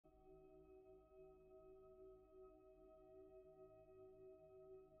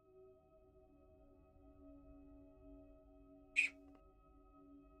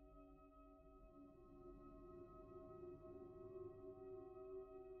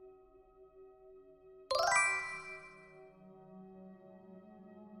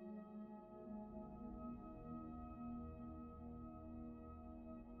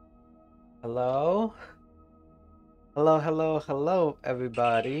Hello, hello,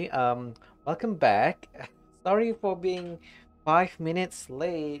 everybody. Welcome back. Sorry for being 5 minutes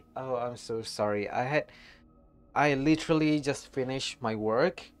late. Oh, I'm so sorry. I literally just finished my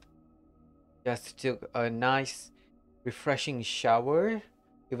work. Just took a nice, refreshing shower,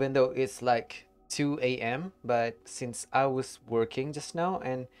 even though it's like 2 a.m. But since I was working just now,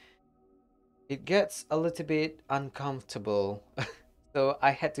 and it gets a little bit uncomfortable, so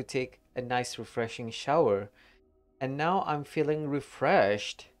I had to take a nice, refreshing shower. And now I'm feeling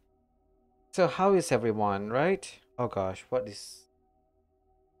refreshed. So how is everyone, right? Oh gosh, why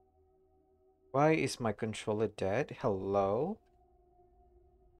is my controller dead? Hello?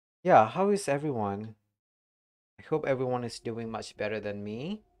 Yeah, how is everyone? I hope everyone is doing much better than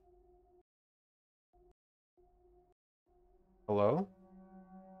me. Hello?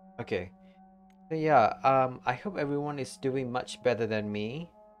 Okay. So yeah, I hope everyone is doing much better than me.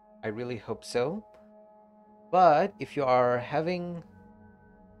 I really hope so. But if you are having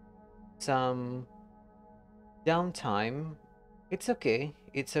some downtime, it's okay.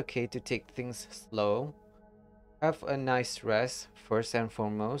 It's okay to take things slow. Have a nice rest, first and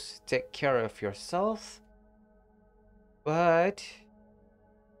foremost. Take care of yourself. But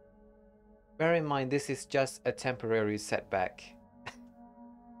bear in mind, this is just a temporary setback.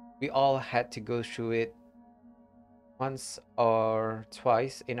 We all had to go through it once or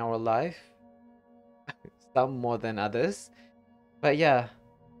twice in our life, some more than others. But yeah,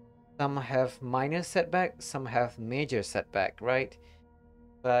 some have minor setback, some have major setback, right?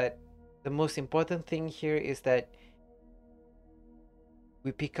 But the most important thing here is that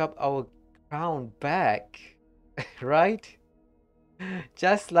we pick up our crown back, right?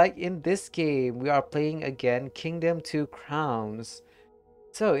 Just like in this game, we are playing again Kingdom 2 Crowns.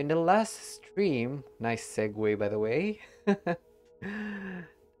 So, in the last stream, nice segue by the way.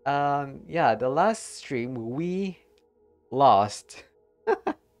 Yeah, the last stream we lost.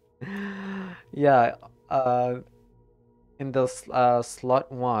 Yeah, uh, in the slot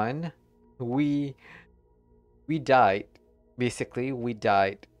 1, we we died. Basically, we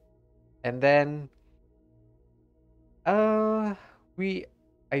died. And then uh we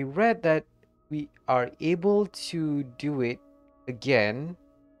I read that we are able to do it again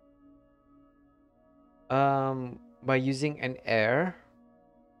by using an air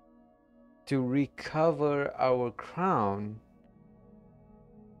to recover our crown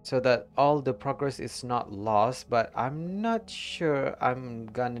so that all the progress is not lost, but I'm not sure I'm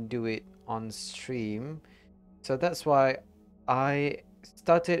gonna do it on stream. So that's why I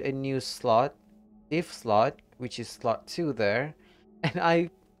started a new slot, if slot, which is slot 2 there, and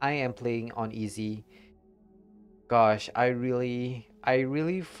I am playing on easy. Gosh, I really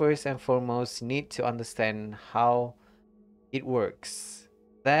first and foremost need to understand how it works.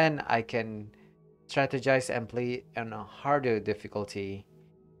 Then I can strategize and play on a harder difficulty.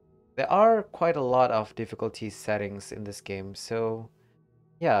 There are quite a lot of difficulty settings in this game, so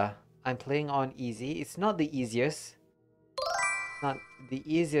yeah, I'm playing on easy. It's not the easiest, not the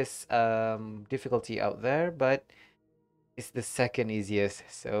easiest difficulty out there, but it's the second easiest.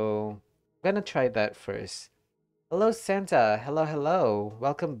 So I'm gonna try that first. Hello Santa, hello.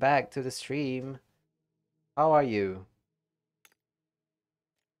 Welcome back to the stream. How are you?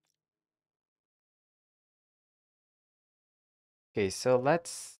 Okay, so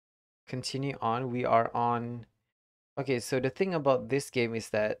let's continue on. We are on. Okay, so the thing about this game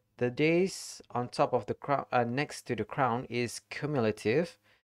is that the days on top of the crown, next to the crown, is cumulative,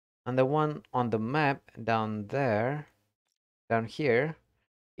 and the one on the map down there, down here,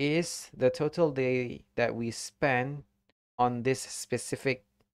 is the total day that we spend on this specific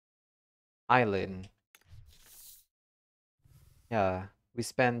island. Yeah, we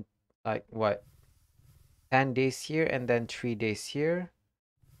spend like what, 10 days here and then 3 days here.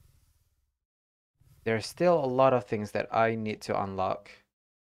 There's still a lot of things that I need to unlock,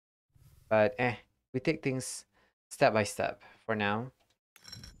 but we take things step by step for now.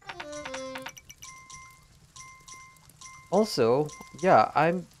 Also, yeah,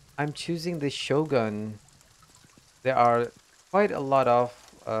 I'm choosing the Shogun. There are quite a lot of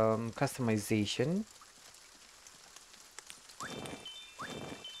customization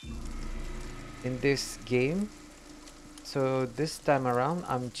in this game. So this time around,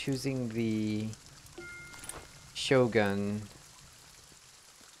 I'm choosing the Shogun.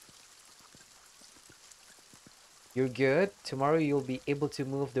 You're good. Tomorrow you'll be able to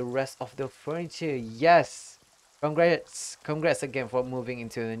move the rest of the furniture. Yes. Congrats. Congrats again for moving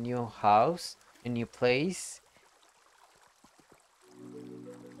into a new house, a new place.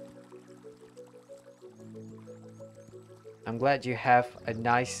 I'm glad you have a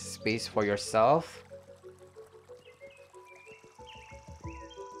nice space for yourself.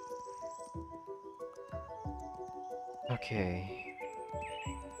 Okay.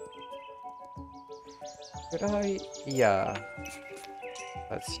 Could I? Yeah.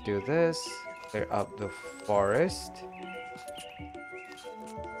 Let's do this. Clear up the forest.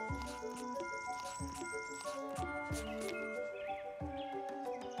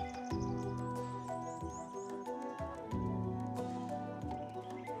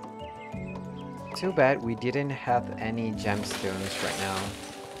 Too bad we didn't have any gemstones right now.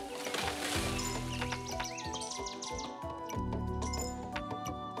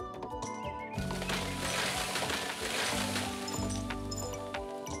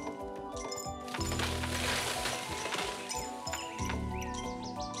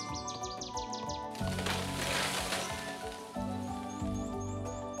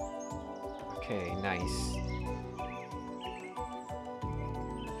 Okay, nice.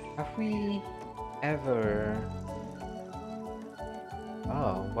 Have we ever...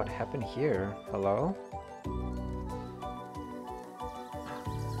 Oh, what happened here? Hello?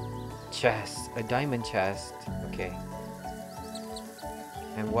 Chest. A diamond chest. Okay.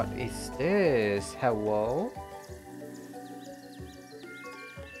 And what is this? Hello?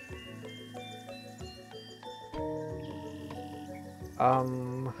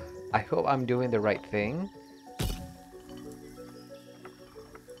 Um, I hope I'm doing the right thing.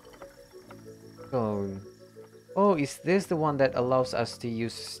 Stone. Oh, is this the one that allows us to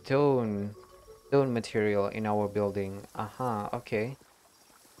use stone material in our building? Uh-huh, okay.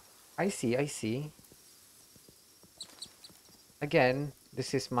 I see, I see. Again,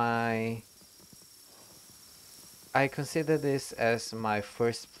 this is my... I consider this as my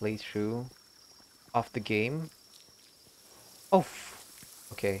first playthrough of the game. Oh,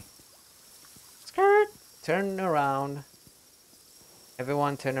 okay. Skirt! Turn around.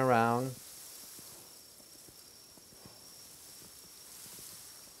 Everyone turn around.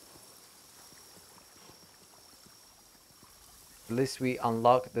 At least we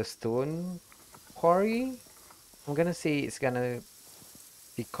unlock the stone quarry. I'm gonna say it's gonna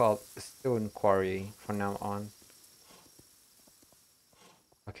be called stone quarry from now on.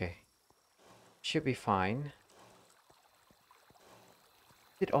 Okay. Should be fine.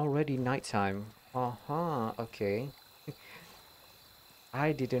 It's already nighttime. Uh-huh, okay.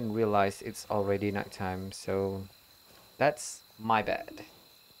 I didn't realize it's already nighttime, so that's my bad.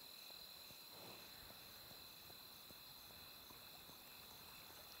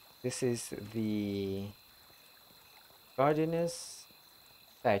 This is the gardener's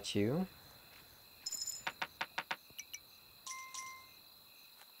statue.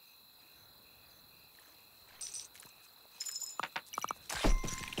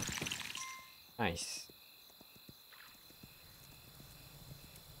 Nice.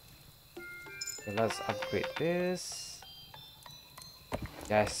 So let's upgrade this.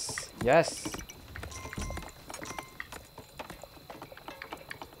 Yes, yes.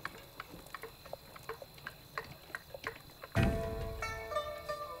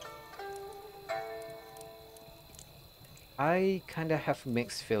 I kind of have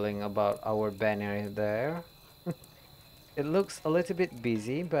mixed feeling about our banner there. It looks a little bit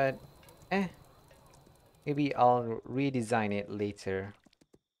busy, but eh, maybe I'll redesign it later.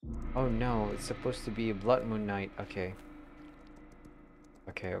 Oh no, it's supposed to be a Blood Moon night. Okay.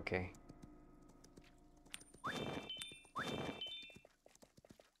 Okay, okay.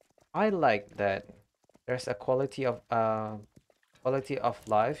 I like that there's a quality of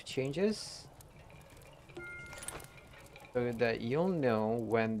life changes so that you'll know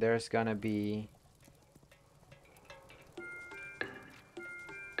when there's gonna be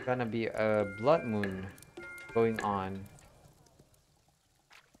a blood moon going on.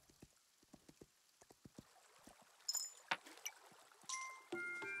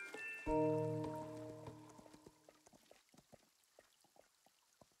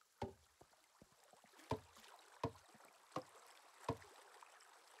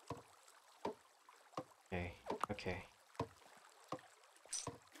 Okay, okay.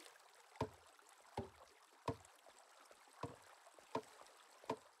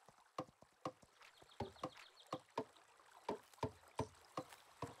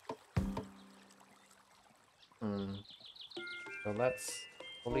 Hmm. So let's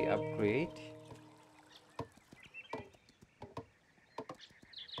fully upgrade.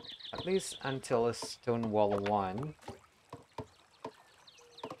 At least until a stone wall 1.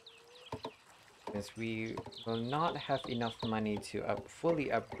 Since we will not have enough money to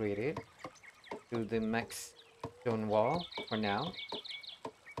fully upgrade it to the max stone wall for now.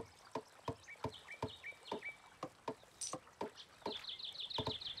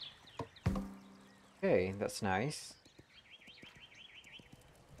 Okay, that's nice.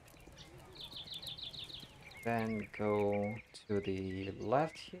 Then go to the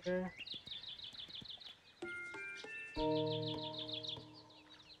left here.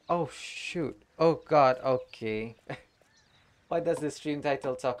 Oh shoot. Oh god, okay. Why does the stream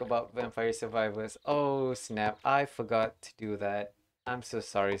title talk about vampire survivors? Oh snap, I forgot to do that. I'm so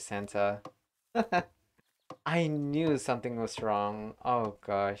sorry, Santa. I knew something was wrong. Oh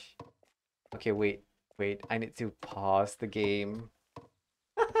gosh. Okay, wait. I need to pause the game.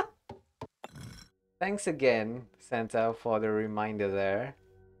 Thanks again, Santa, for the reminder there.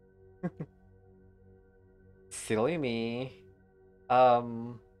 Silly me.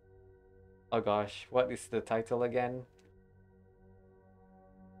 Um, oh gosh, what is the title again?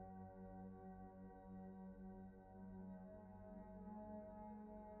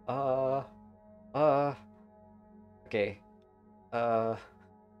 Uh, uh, okay. Uh,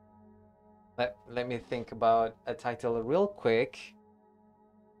 let me think about a title real quick.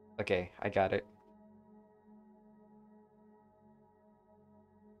 Okay, I got it.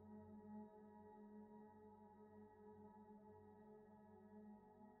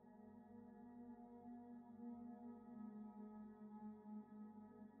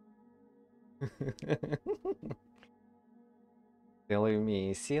 Silly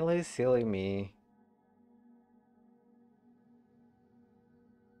me, silly me.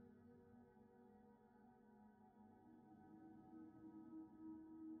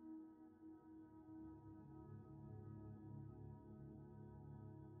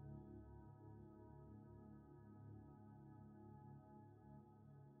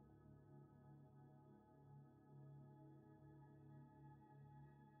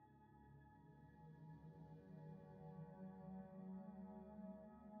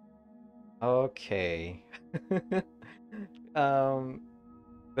 Okay. um,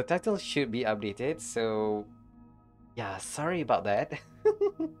 the title should be updated, so yeah, sorry about that.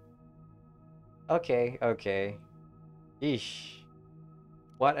 Okay. Eesh.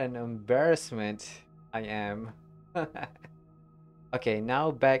 What an embarrassment I am. Okay,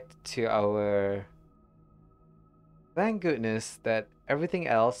 now back to our. Thank goodness that everything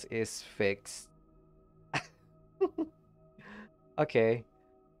else is fixed. Okay.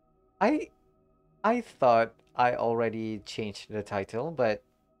 I I thought I already changed the title, but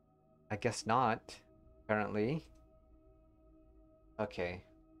I guess not, apparently. Okay.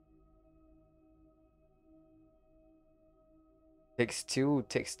 Takes two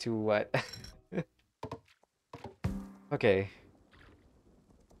what? Okay.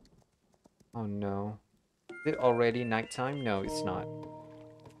 Oh no. Is it already nighttime? No, it's not.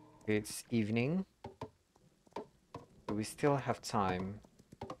 It's evening. So we still have time.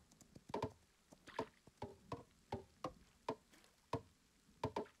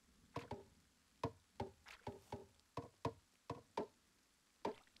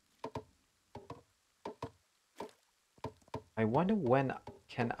 I wonder when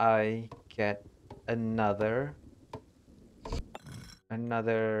can I get another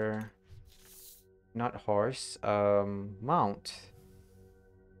another not horse, mount.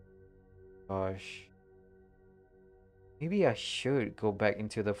 Gosh. Maybe I should go back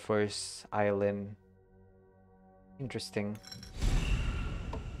into the first island. Interesting.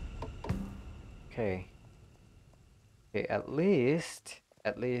 Okay. Okay, at least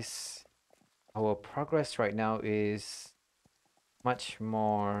our progress right now is much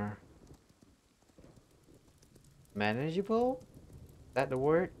more manageable. Is that the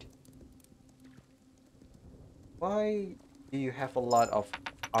word? Why do you have a lot of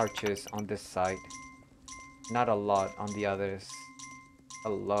archers on this side? Not a lot on the others.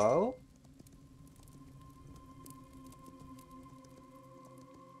 Hello?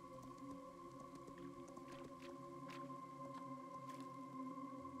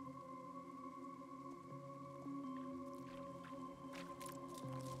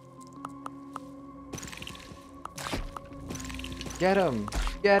 Get him!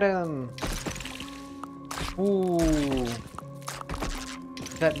 Get him! Ooh!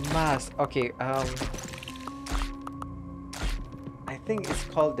 That mask. Okay, I think it's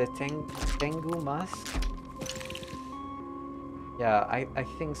called the Tengu mask. Yeah, I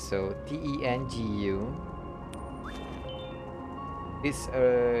think so. Tengu. It's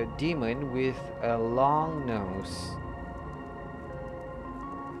a demon with a long nose.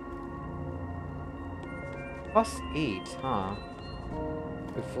 Cost 8, huh?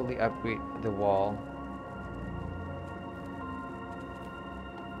 To fully upgrade the wall.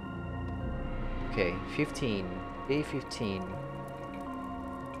 Okay, 15. Day 15.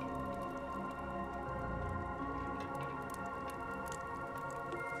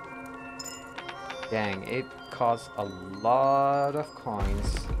 Dang, it costs a lot of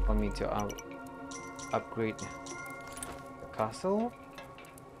coins for me to upgrade the castle.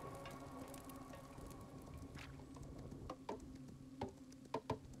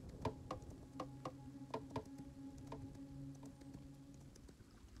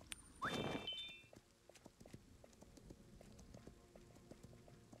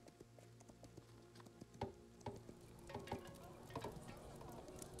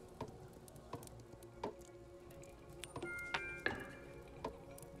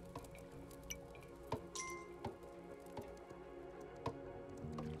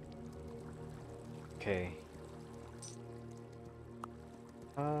 Okay.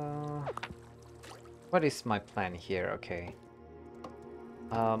 Uh, what is my plan here? Okay.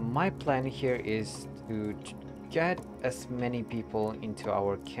 My plan here is to get as many people into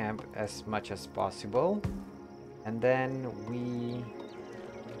our camp as much as possible, and then we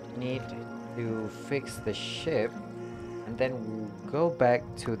need to fix the ship, and then we'll go back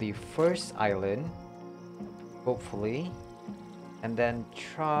to the first island, hopefully, and then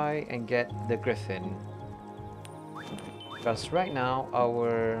try and get the griffin. Because right now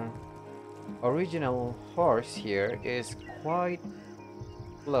our original horse here is quite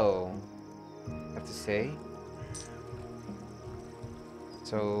low, I have to say.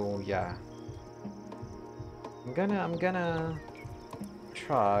 So yeah, I'm gonna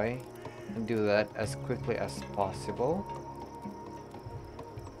try and do that as quickly as possible.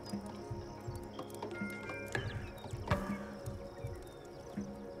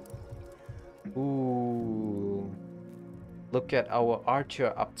 Ooh, look at our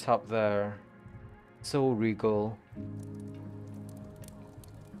archer up top there. So regal.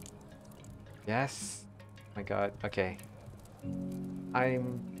 Yes. My god. Okay.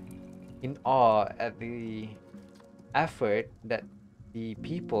 I'm in awe at the effort that the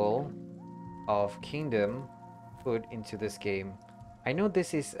people of Kingdom put into this game. I know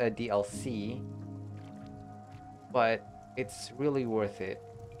this is a DLC, but it's really worth it.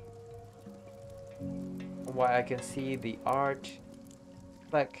 From what I can see, the art,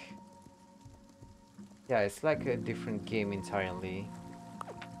 like, yeah, it's like a different game entirely.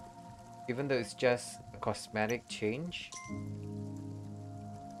 Even though it's just a cosmetic change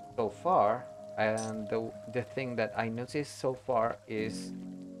so far, and the thing that I noticed so far is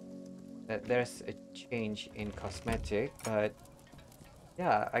that there's a change in cosmetic, but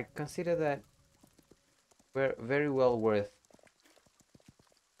yeah, I consider that we're very well worth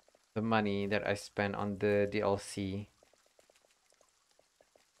the money that I spent on the DLC.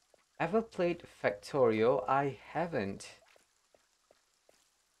 Ever played Factorio? I haven't.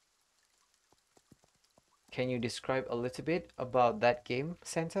 Can you describe a little bit about that game,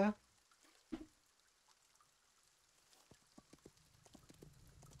 Santa?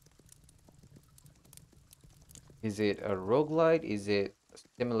 Is it a roguelite? Is it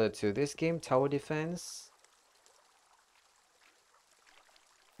similar to this game, Tower Defense?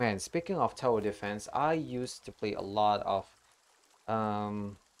 Man, speaking of Tower Defense, I used to play a lot of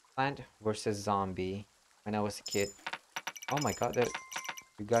Plant vs. Zombie when I was a kid. Oh my god, that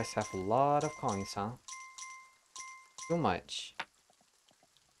you guys have a lot of coins, huh? Too much.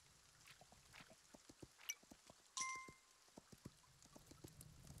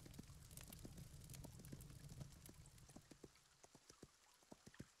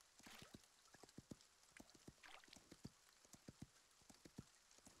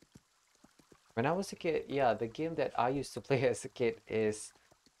 When I was a kid, yeah, the game that I used to play as a kid is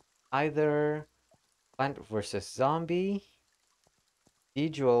either Plant vs. Zombie,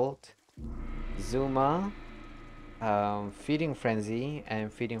 Jolt, Zuma, Feeding Frenzy,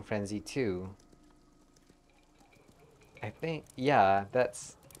 and Feeding Frenzy 2. I think, yeah,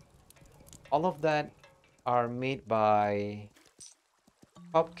 that's all of that are made by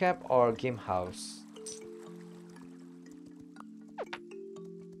PopCap or Game House.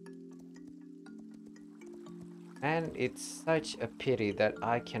 And it's such a pity that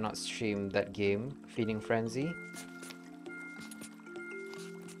I cannot stream that game, Feeding Frenzy.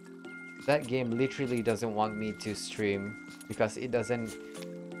 That game literally doesn't want me to stream because it doesn't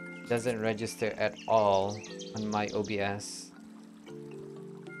register at all on my OBS.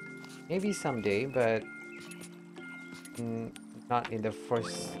 Maybe someday, but mm, not in the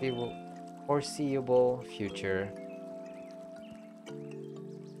foreseeable future.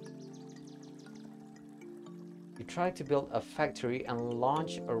 You try to build a factory and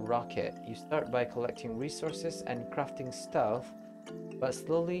launch a rocket. You start by collecting resources and crafting stuff, but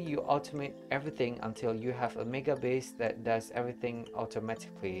slowly you automate everything until you have a mega base that does everything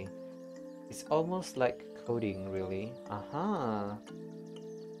automatically. It's almost like coding, really.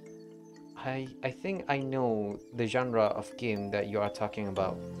 I think I know the genre of game that you are talking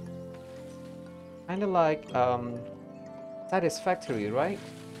about. Kind of like Satisfactory, right?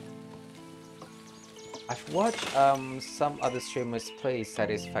 I've watched some other streamers play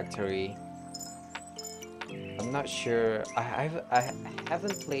Satisfactory. I'm not sure. I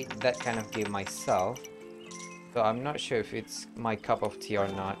haven't played that kind of game myself, so I'm not sure if it's my cup of tea or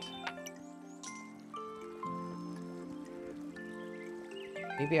not.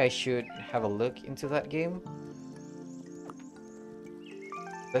 Maybe I should have a look into that game.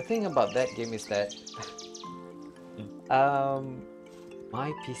 The thing about that game is that um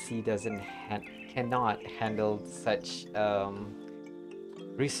my PC doesn't cannot handle such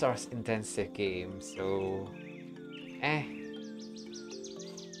resource intensive games, so eh.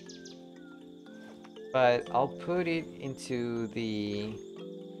 But I'll put it into the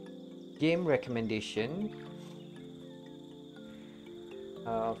game recommendation.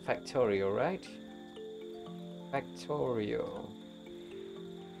 Factorio, right? Factorio.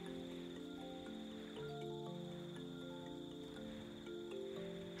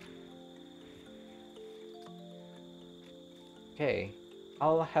 Okay,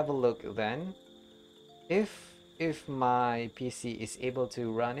 I'll have a look then. If my PC is able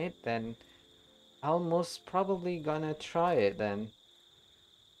to run it, then I'll most probably gonna try it then.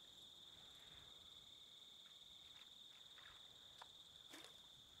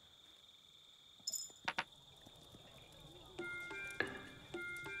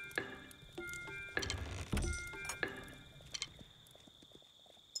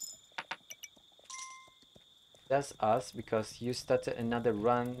 That's us because you started another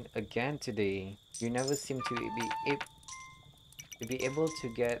run again today. You never seem to be able to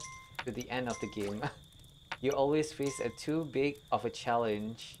get to the end of the game. You always face a too big of a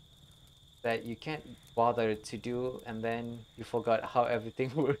challenge that you can't bother to do, and then you forgot how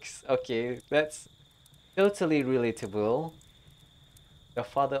everything works. Okay, that's totally relatable. The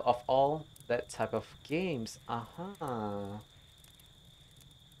father of all that type of games. Uh-huh.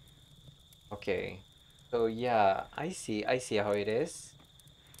 Okay. So yeah, I see how it is.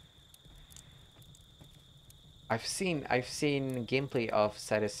 I've seen gameplay of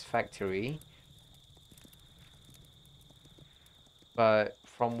Satisfactory, but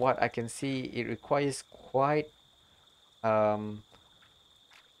from what I can see, it requires um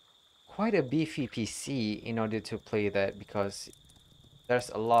quite a beefy PC in order to play that because there's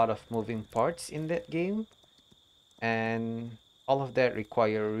a lot of moving parts in that game, and all of that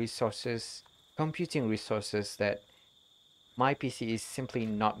require resources, computing resources that my PC is simply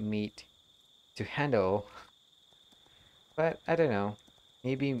not made to handle. But I don't know.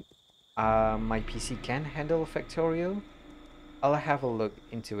 Maybe my PC can handle Factorio. I'll have a look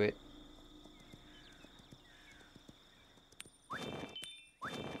into it.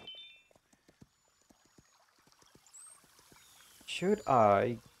 Should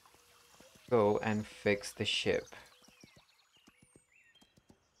I go and fix the ship?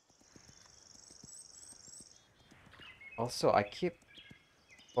 Also, I keep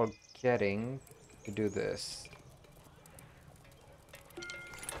forgetting to do this.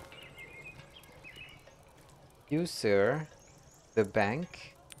 User, the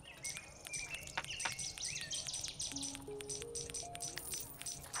bank.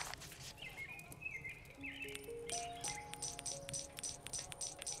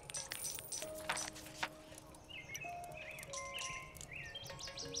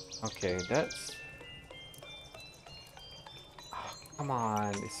 Okay, that's... Oh, come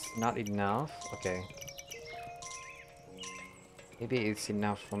on, it's not enough. Okay. Maybe it's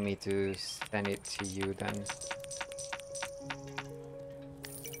enough for me to send it to you then.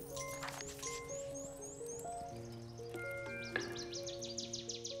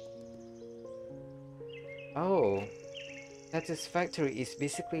 Oh, Satisfactory is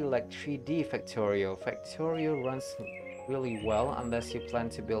basically like 3D Factorio. Factorio runs really well unless you plan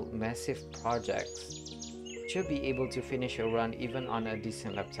to build massive projects. Should be able to finish a run even on a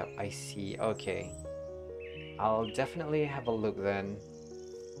decent laptop. I see, okay. I'll definitely have a look then.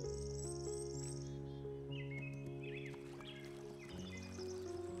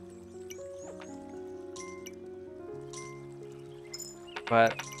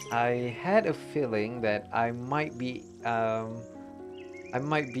 But I had a feeling that I might be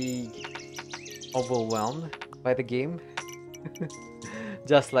overwhelmed by the game.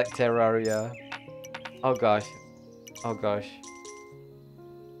 Just like Terraria. Oh gosh. Oh gosh.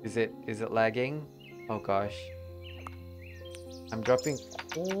 Is it lagging? Oh gosh. I'm dropping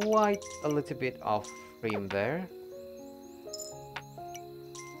quite a little bit of frame there.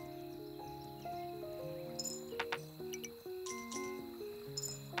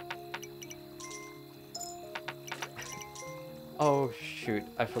 Oh shoot,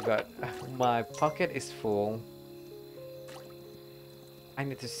 I forgot. My pocket is full. I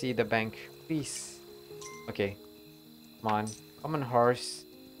need to see the bank, please. Okay, come on. Come on, horse.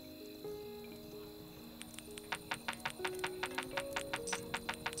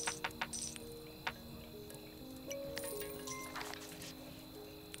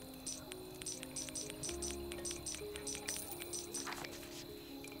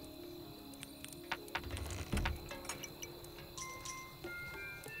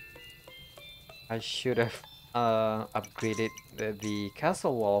 I should have upgraded the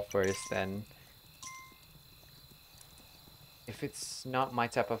castle wall first, and if it's not my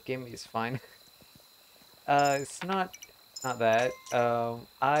type of game, it's fine. It's not that.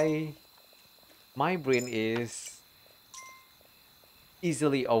 My brain is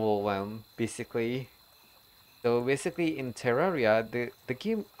easily overwhelmed, basically. So basically, in Terraria, the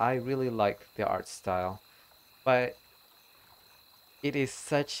game, I really like the art style, but it is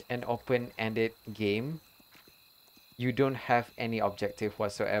such an open-ended game. You don't have any objective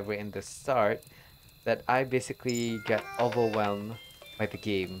whatsoever in the start that I basically get overwhelmed by the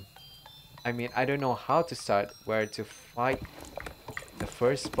game. I mean, I don't know how to start, where to fight the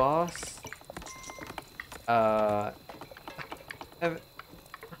first boss. Uh, and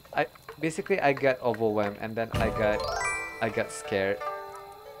I basically I got overwhelmed, and then I got scared.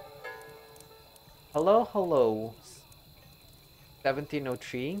 Hello, hello,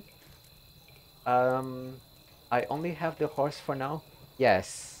 1703. Um, I only have the horse for now.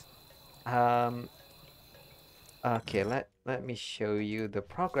 Yes. Um, okay, let me show you the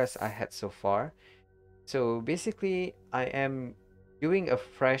progress I had so far. So basically, I am doing a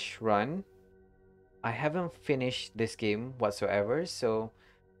fresh run. I haven't finished this game whatsoever, so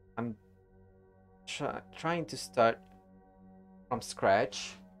I'm trying to start from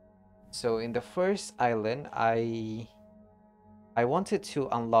scratch. So in the first island, I wanted to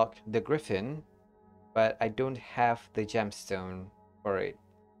unlock the griffin, but I don't have the gemstone for it.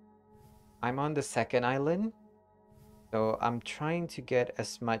 I'm on the second island, so I'm trying to get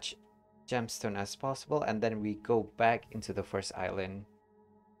as much gemstone as possible, and then we go back into the first island.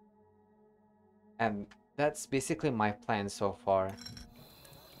 And that's basically my plan so far.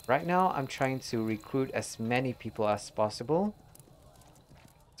 Right now, I'm trying to recruit as many people as possible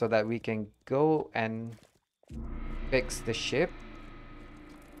so that we can go and fix the ship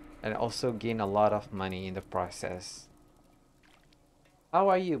and also gain a lot of money in the process. How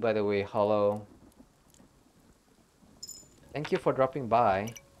are you, by the way? Hello. Thank you for dropping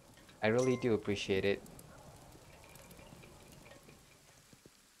by. I really do appreciate it.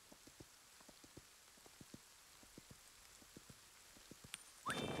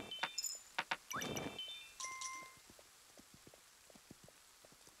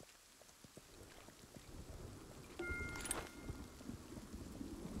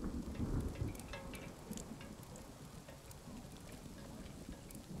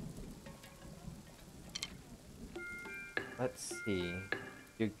 Let's see.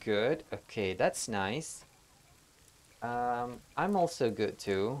 You're good? Okay, that's nice. I'm also good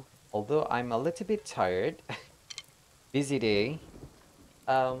too. Although I'm a little bit tired. Busy day.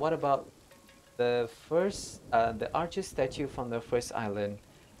 What about the archer statue from the first island?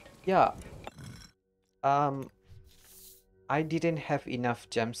 Yeah, um, I didn't have enough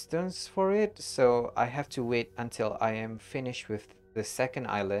gemstones for it, so I have to wait until I am finished with the second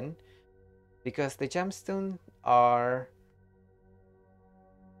island because the gemstones are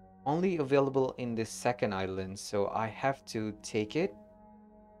only available in the second island, so I have to take it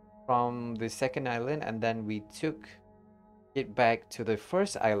from the second island and then we took it back to the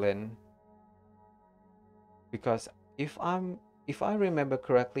first island because if I remember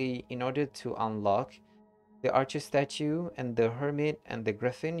correctly, in order to unlock the archer statue and the hermit and the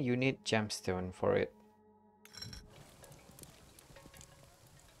griffin, you need gemstone for it.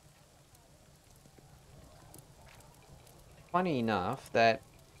 Funny enough that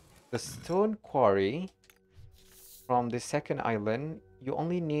the stone quarry from the second island, you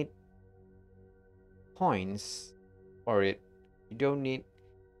only need points for it. You don't need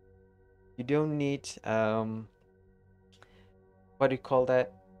what do you call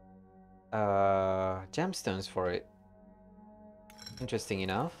that? Gemstones for it. Interesting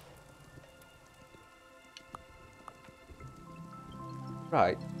enough.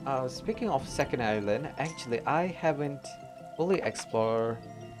 Right. Speaking of second island, actually I haven't fully explored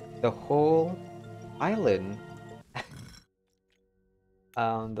the whole island.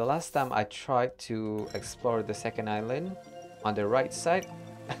 The last time I tried to explore the second island, on the right side,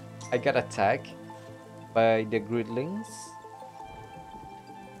 I got attacked by the Gridlings.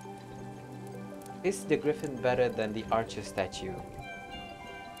 Is the griffin better than the archer statue?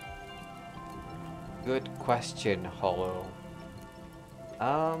 Good question, Hollow.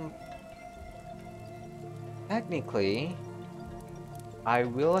 Um, Technically, I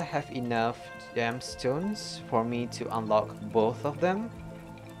will have enough gemstones for me to unlock both of them.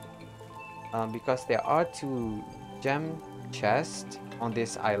 Because there are two gem chests on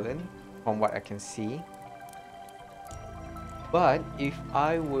this island, from what I can see. But if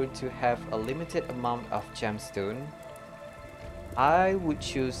I were to have a limited amount of gemstone, I would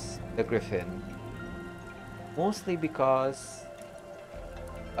choose the griffin. Mostly because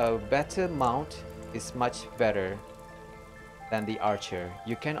a better mount is much better than the archer.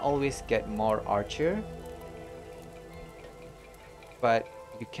 You can always get more archer, but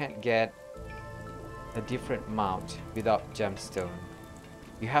you can't get a different mount without gemstone.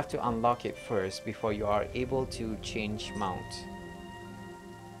 You have to unlock it first before you are able to change mount.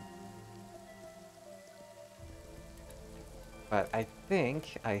 But I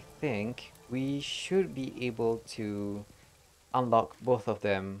think we should be able to unlock both of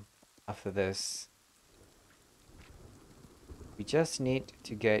them after this. We just need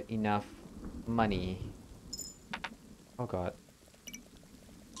to get enough money. Oh god.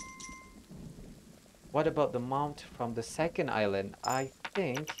 What about the mount from the second island? I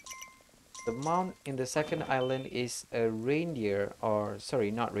think the mount in the second island is a reindeer, or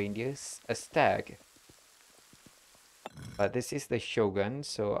sorry, not reindeer, a stag. But this is the Shogun,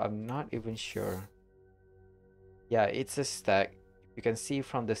 so I'm not even sure. Yeah, it's a stag. You can see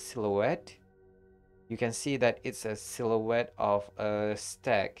from the silhouette. You can see that it's a silhouette of a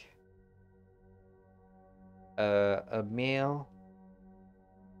stag. A male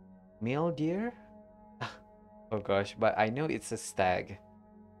deer? Oh gosh, but I know it's a stag.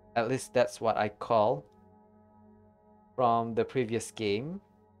 At least that's what I call from the previous game.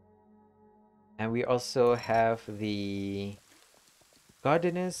 And we also have the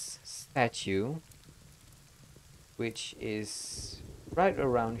gardener's statue, which is right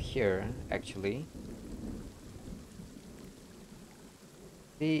around here actually.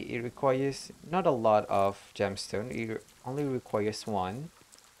 See, it requires not a lot of gemstone, it only requires one,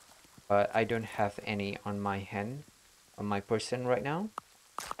 but I don't have any on my hand, on my person right now,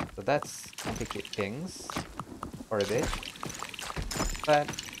 so that's complicate things for a bit, but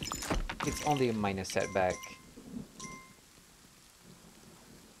it's only a minor setback.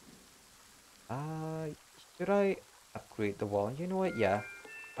 uh should I upgrade the wall? You know what, yeah,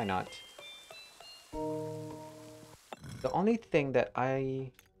 why not? The only thing that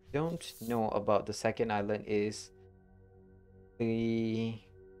I don't know about the second island is the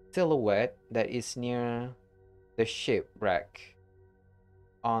silhouette that is near the shipwreck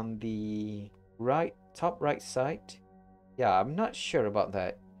on the top right side. Yeah, I'm not sure about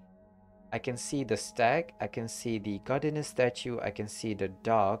that. I can see the stag, I can see the gardener statue, I can see the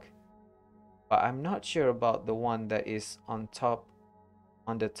dog, but I'm not sure about the one that is on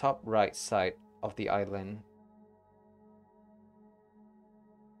the top right side of the island.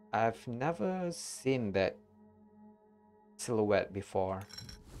 I've never seen that silhouette before.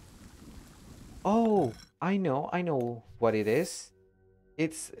 Oh, I know what it is.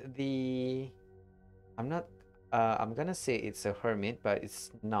 It's the I'm not I'm gonna say it's a hermit, but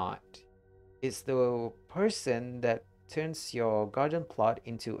it's not. It's the person that turns your garden plot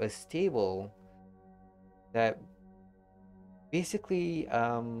into a stable that basically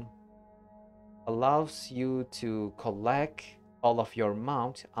allows you to collect all of your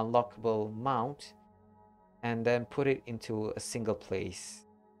mount, unlockable mount, and then put it into a single place.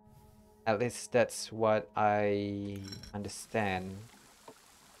 At least that's what I understand.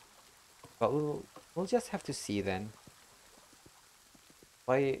 But we'll just have to see then.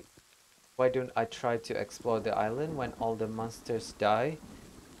 Why why don't I try to explore the island when all the monsters die?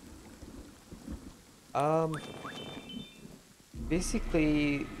 Um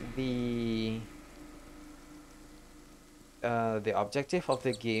Basically the objective of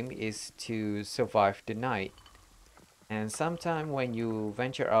the game is to survive the night. And sometime when you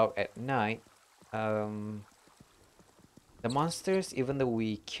venture out at night, um the monsters, even though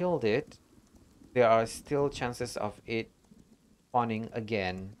we killed it, there are still chances of it spawning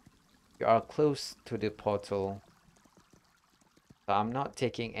again. You are close to the portal. So I'm not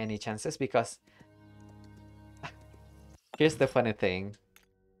taking any chances because here's the funny thing.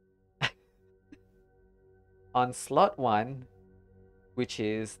 On slot 1, which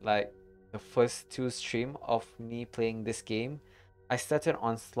is like the first 2 stream of me playing this game, I started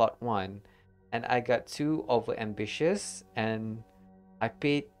on slot 1 and I got too over ambitious and I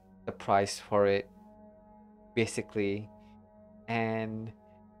paid the price for it basically. And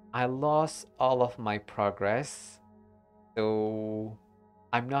I lost all of my progress. So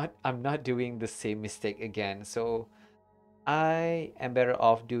I'm not doing the same mistake again. So I am better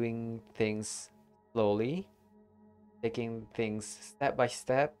off doing things slowly, taking things step by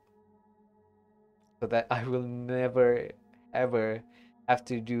step, so that I will never ever have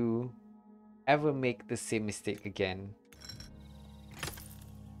to ever make the same mistake again.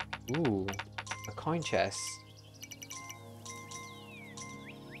 Ooh, a coin chest.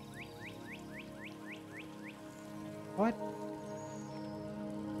 What?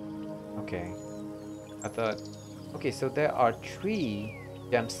 Okay. I thought, okay, so there are three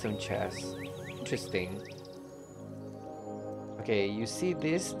gemstone chests. Interesting. Okay, you see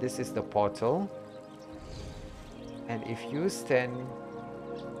this? This is the portal. And if you stand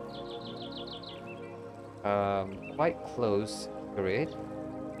quite close to it,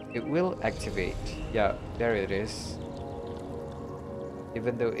 it will activate. Yeah, there it is.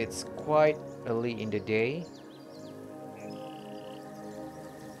 Even though it's quite early in the day,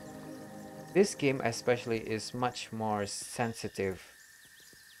 this game especially is much more sensitive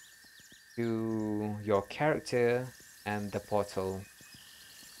to your character and the portal.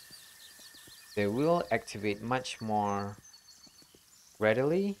 They will activate much more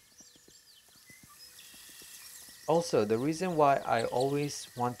readily. Also, the reason why I always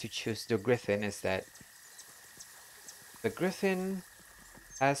want to choose the Griffin is that the Griffin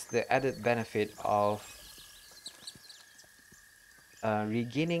has the added benefit of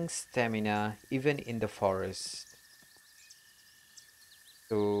regaining stamina even in the forest.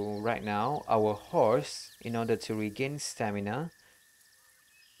 So right now, our horse, in order to regain stamina,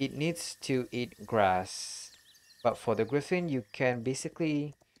 it needs to eat grass. But for the Griffin, you can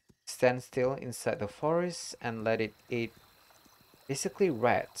basically stand still inside the forest and let it eat basically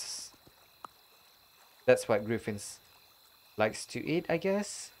rats. That's what Griffins likes to eat, I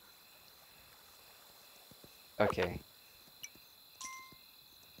guess. Okay.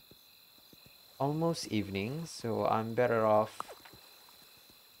 Almost evening, so I'm better off.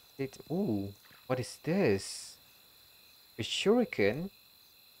 Ooh, what is this? A shuriken?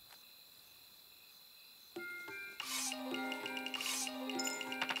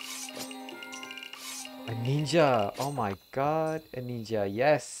 A ninja! Oh my god, a ninja,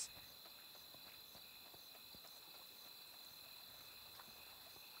 yes!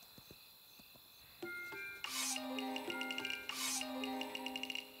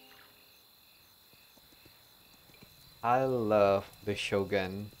 I love the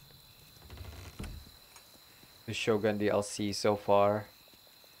Shogun. The Shogun DLC so far.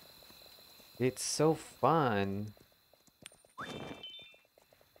 It's so fun.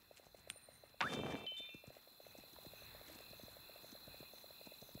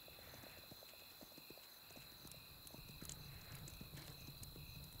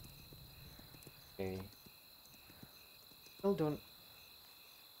 Okay. Still don't.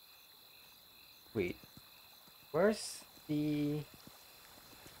 Wait. Where's the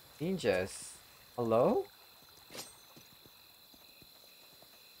ninjas? Hello?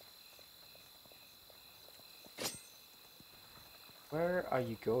 Where are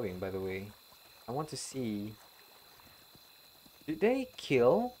you going, by the way? I want to see. Did they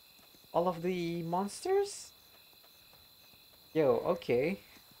kill all of the monsters? Yo, okay.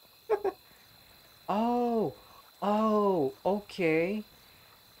 Oh, oh, okay.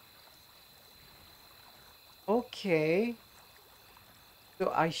 Okay.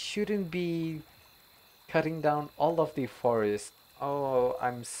 So I shouldn't be cutting down all of the forest. Oh,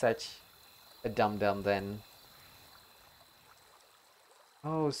 I'm such a dum-dum then.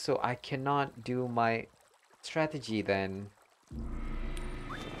 Oh, so I cannot do my strategy then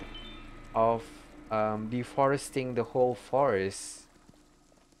of deforesting the whole forest.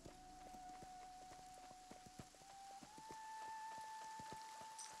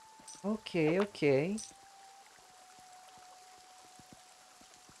 Okay, okay.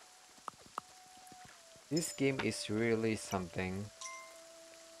 This game is really something.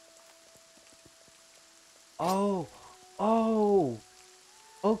 Oh, oh,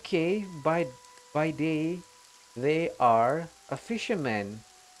 okay. By day, they are a fisherman.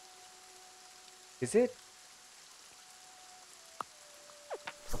 Is it?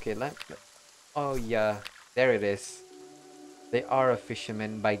 Okay, oh yeah, there it is. They are a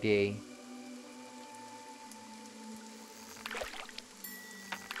fisherman by day.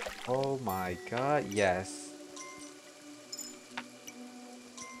 Oh my god, yes.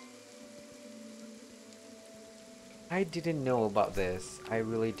 I didn't know about this. I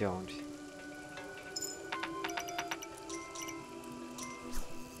really don't.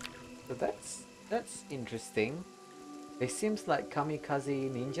 So that's interesting. They seems like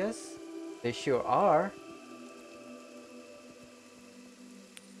kamikaze ninjas. They sure are.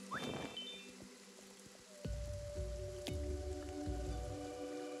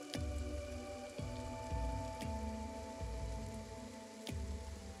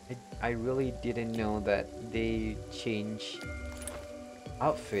 I really didn't know that they change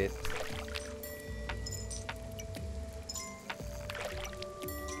outfit.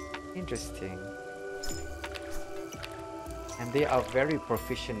 Interesting. And they are very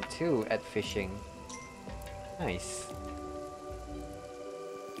proficient too at fishing. Nice.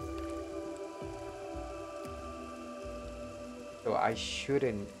 So I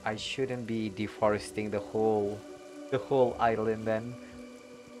shouldn't be deforesting the whole island then.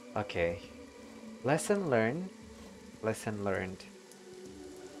 Okay. Lesson learned. Lesson learned.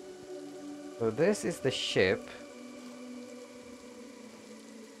 So this is the ship.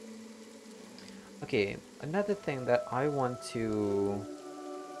 Okay, another thing that I want to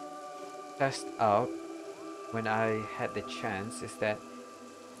test out when I had the chance is that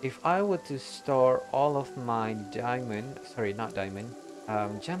if I were to store all of my gemstone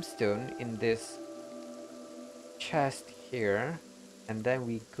in this chest here, and then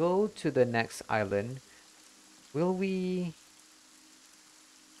we go to the next island, will we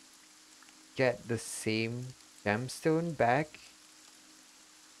get the same gemstone back?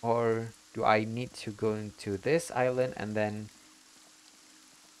 Or do I need to go into this island and then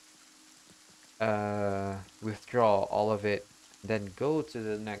withdraw all of it, then go to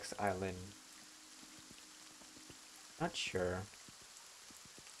the next island? Not sure.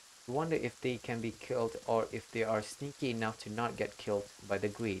 I wonder if they can be killed or if they are sneaky enough to not get killed by the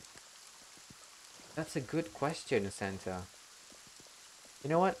greed. That's a good question, Santa. You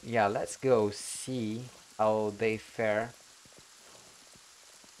know what? Yeah, let's go see how they fare.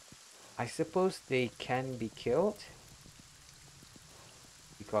 I suppose they can be killed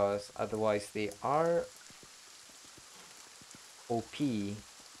because otherwise they are OP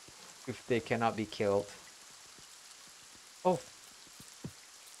if they cannot be killed. Oh,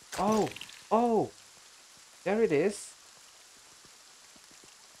 oh, oh, there it is.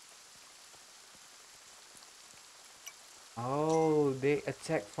 Oh, they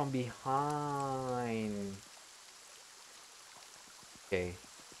attack from behind. Okay,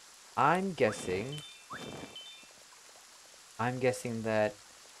 I'm guessing, I'm guessing that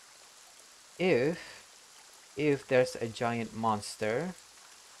if if there's a giant monster,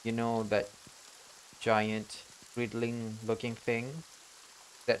 you know that giant riddling looking thing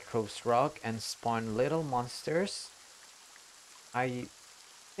that throws rock and spawn little monsters, I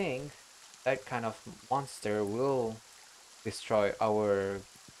think that kind of monster will destroy our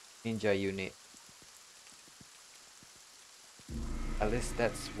ninja unit. At least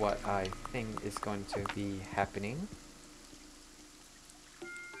that's what I think is going to be happening.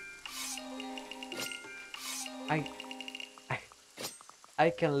 I I I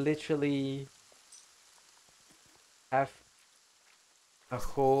can literally have a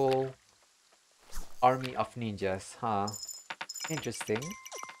whole army of ninjas, huh? Interesting.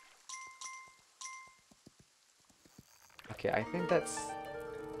 Okay, I think that's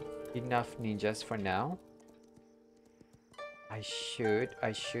enough ninjas for now. I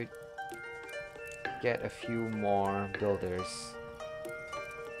should get a few more builders.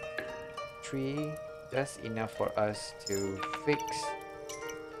 3, just enough for us to fix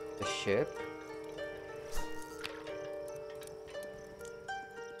the ship.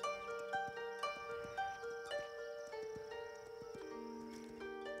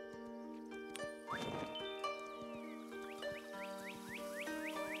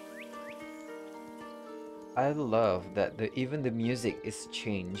 I love that even the music is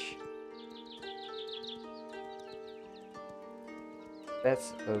changed.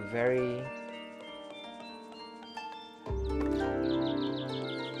 That's a very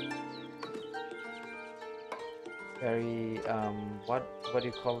what do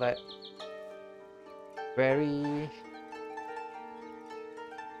you call that? Very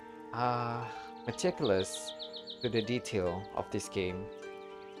uh meticulous to the detail of this game.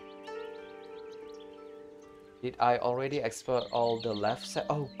 Did I already explore all the left side?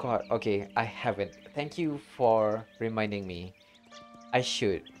 Oh god, okay, I haven't. Thank you for reminding me. I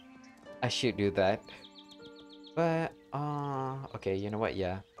should. I should do that. But okay, you know what?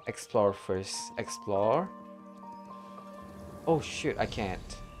 Yeah. Explore first. Explore. Oh shoot, I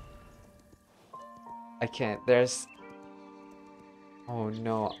can't. I can't. There's Oh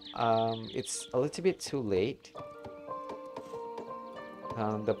no. It's a little bit too late.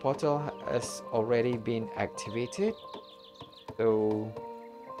 The portal has already been activated. So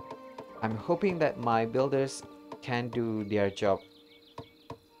I'm hoping that my builders can do their job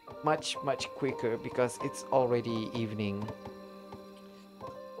much quicker because it's already evening.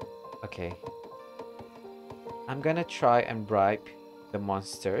 Okay, I'm gonna try and bribe the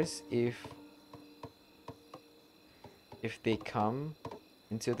monsters if they come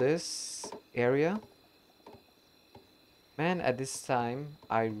into this area. Man, at this time,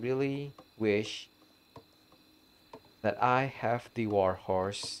 I really wish that I have the war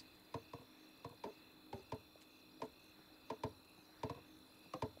horse.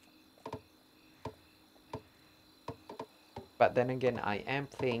 But then again, I am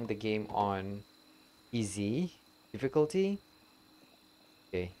playing the game on easy difficulty.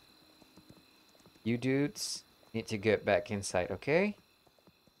 Okay, you dudes need to get back inside, okay?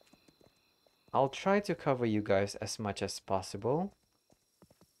 I'll try to cover you guys as much as possible.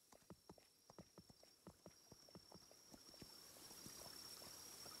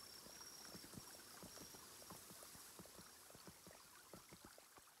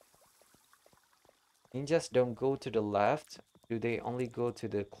 Ninjas don't go to the left. Do they only go to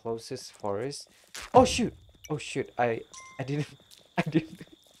the closest forest? Oh shoot! Oh shoot! I didn't I didn't.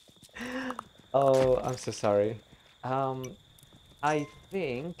 Oh, I'm so sorry. Um, I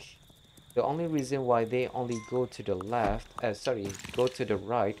think the only reason why they only go to the left, sorry, go to the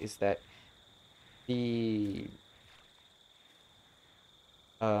right is that the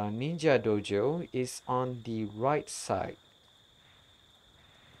ninja dojo is on the right side.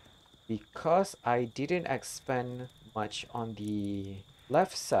 Because I didn't expand much on the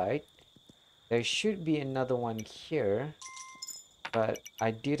left side, there should be another one here, but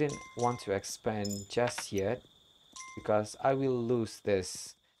I didn't want to expand just yet because I will lose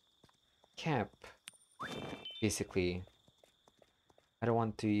this camp, basically. I don't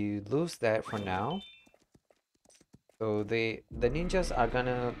want to lose that for now. So the ninjas are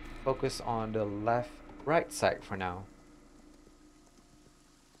gonna focus on the right side for now.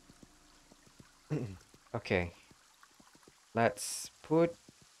 Okay, let's put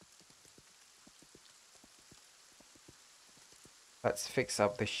let's fix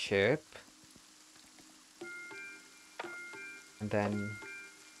up the ship, and then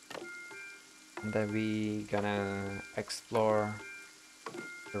we gonna explore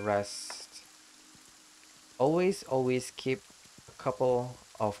the rest. Always keep a couple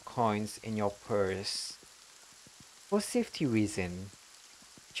of coins in your purse for safety reason.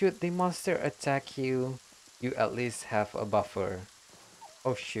 Should the monster attack you, you at least have a buffer.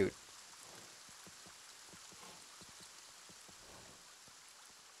 Oh shoot.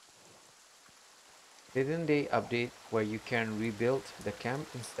 Didn't they update where you can rebuild the camp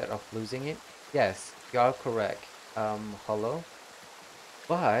instead of losing it? Yes, you are correct. Hello?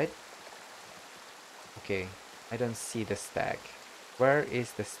 But, okay, I don't see the stag. Where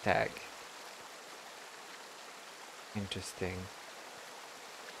is the stag? Interesting.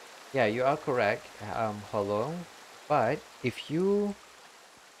 Yeah, you are correct. Hello. But if you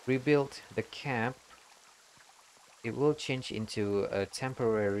rebuild the camp, it will change into a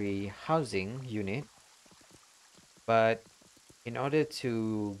temporary housing unit. But in order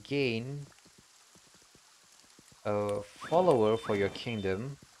to gain a follower for your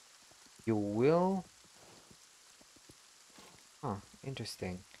kingdom, you will... Huh,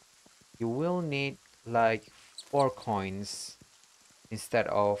 interesting. You will need like 4 coins instead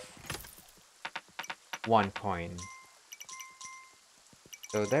of 1 coin.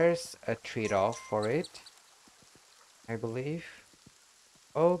 So there's a trade-off for it, I believe.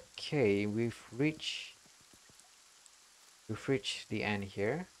 Okay, we've reached the end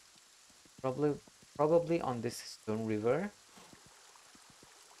here. Probably on this stone river.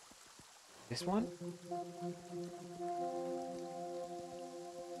 This one?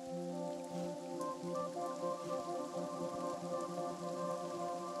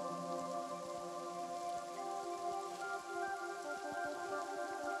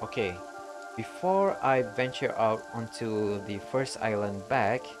 Okay. Before I venture out onto the first island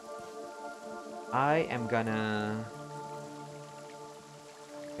back, I am gonna...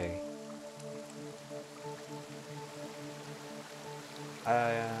 Okay.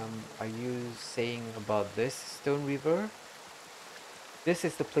 Are you saying about this stone river? This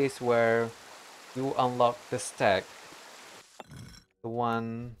is the place where you unlock the stack. The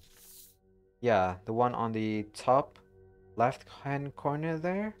one... Yeah, the one on the top left hand corner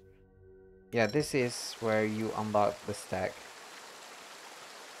there. Yeah, this is where you unlock the stack.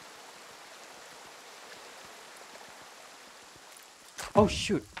 Oh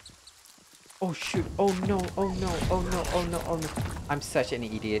shoot! Oh shoot! Oh no! Oh no! Oh no! Oh no! Oh no! I'm such an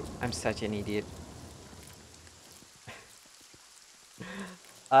idiot. I'm such an idiot.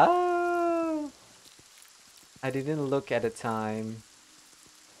 Ah! I didn't look at the time.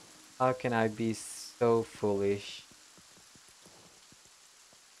 How can I be so foolish?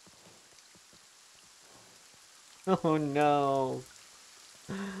 Oh no.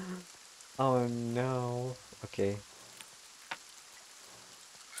 Oh no. Okay.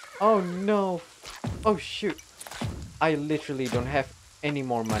 Oh no. Oh shoot. I literally don't have any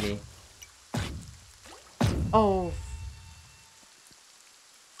more money. Oh,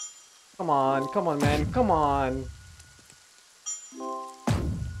 come on, man, come on.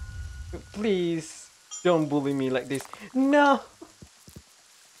 Please, don't bully me like this. No!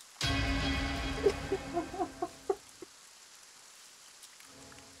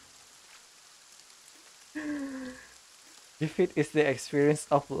 Defeat is the experience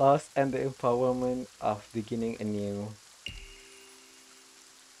of loss and the empowerment of beginning anew.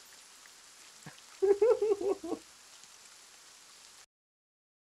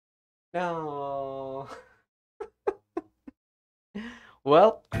 No.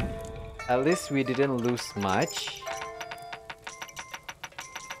 Well, at least we didn't lose much.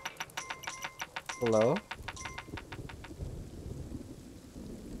 Hello?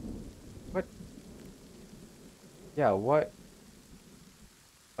 What? Yeah, what?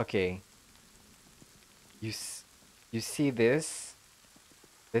 Okay. You you see this?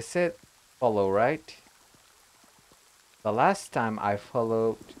 They said follow, right? The last time I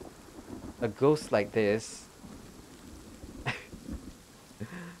followed a ghost like this,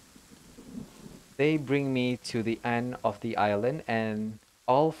 they bring me to the end of the island and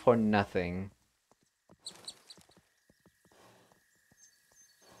all for nothing.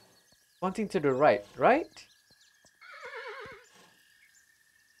 Pointing to the right, right?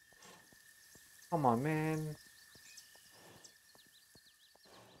 Come on, man.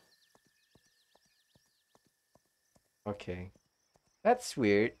 Okay. That's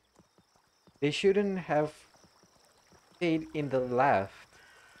weird. They shouldn't have stayed in the left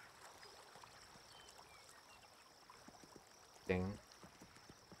thing.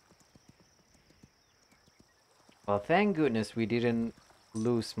 Well, thank goodness we didn't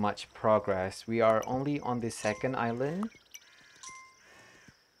lose much progress. We are only on the second island.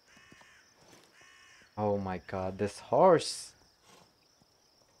 Oh my god, this horse.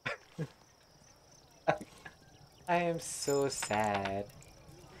 I am so sad.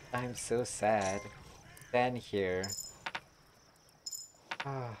 I'm so sad. Stand here.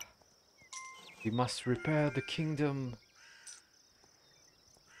 Ah, we must repair the kingdom.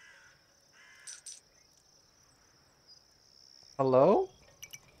 Hello?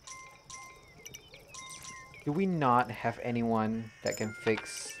 Do we not have anyone that can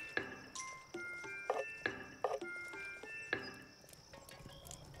fix?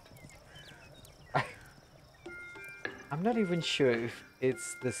 I'm not even sure if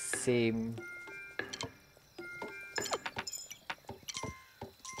it's the same.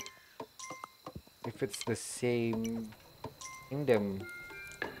 If it's the same kingdom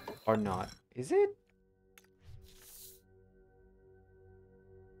or not. Is it?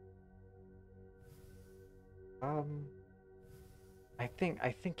 Um, I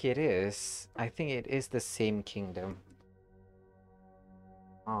think it is. I think it is the same kingdom.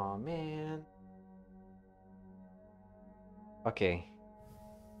 Oh man. Okay.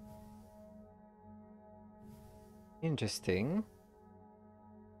 Interesting.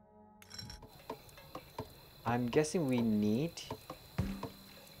 I'm guessing we need.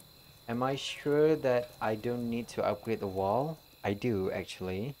 Am I sure that I don't need to upgrade the wall? I do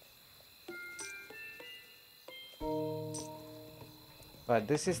actually. But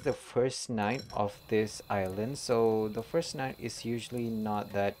this is the first night of this island, so the first night is usually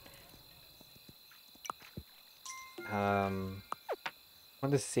not that I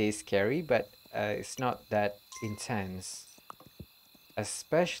want to say scary, but it's not that intense.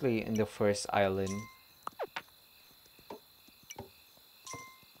 Especially in the first island.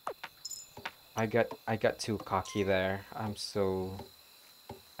 I got too cocky there. I'm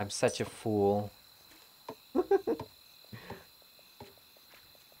such a fool.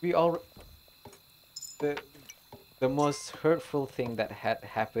 We all the the most hurtful thing that had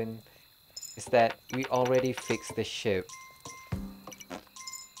happened is that we already fixed the ship.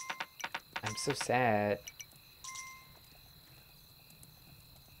 I'm so sad.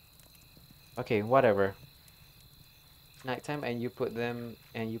 Okay, whatever. Nighttime and you put them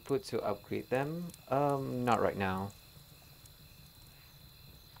and you put to upgrade them. Not right now.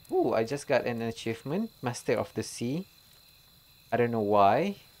 Ooh, I just got an achievement, Master of the Sea. I don't know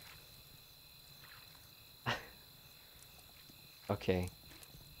why. Okay.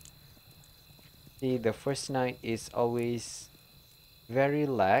 See, the first night is always very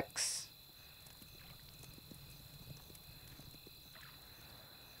lax.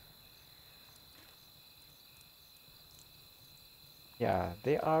 Yeah,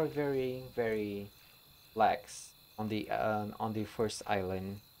 they are very, very lax on the first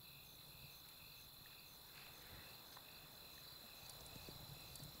island.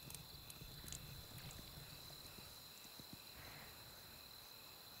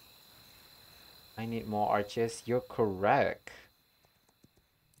 I need more arches. You're correct.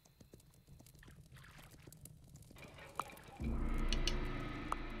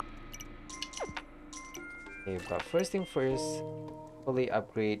 Okay, but first thing first, fully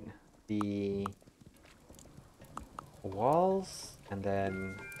upgrade the walls and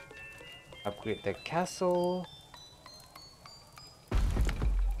then upgrade the castle.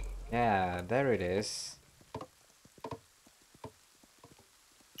 Yeah, there it is.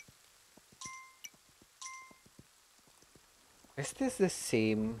 Is this the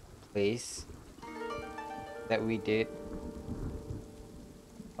same place that we did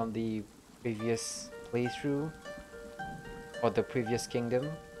on the previous playthrough or the previous kingdom?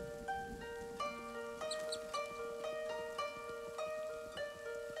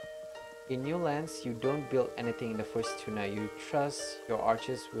 In New Lands, you don't build anything in the first two nights. You trust your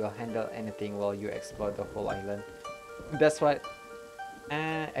archers will handle anything while you explore the whole island. That's what...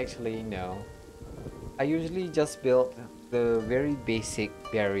 actually, no. I usually just build the very basic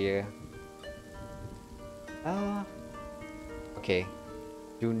barrier. Ah, okay.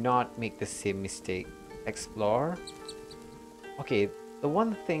 Do not make the same mistake. Explore. Okay, the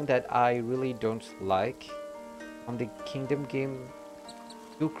one thing that I really don't like on the Kingdom game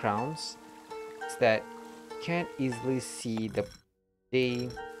Two Crowns is that you can't easily see the day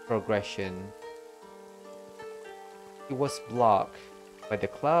progression. It was blocked by the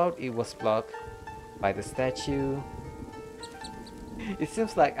cloud, it was blocked by the statue. It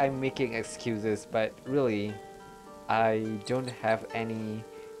seems like I'm making excuses, but really, I don't have anything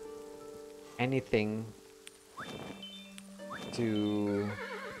to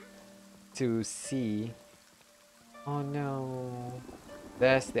see. Oh no.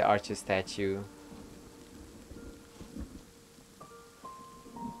 There's the archer statue.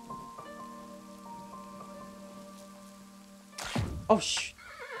 Oh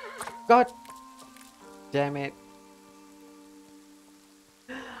God damn it.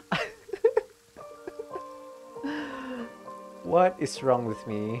 What is wrong with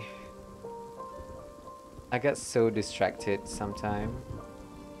me? I get so distracted sometime.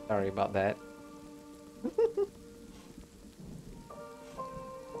 Sorry about that.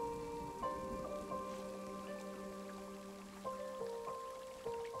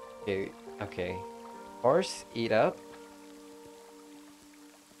 Okay, okay. Horse, eat up.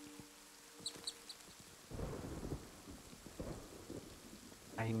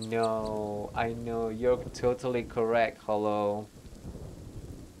 I know, you're totally correct, Hollow.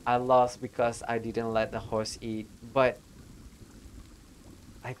 I lost because I didn't let the horse eat, but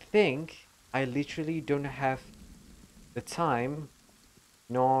I think I literally don't have the time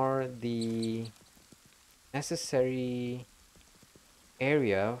nor the necessary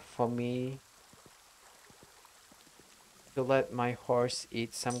area for me to let my horse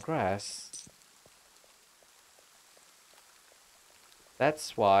eat some grass.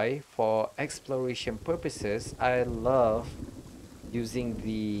 That's why, for exploration purposes, I love using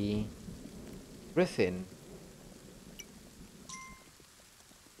the griffin.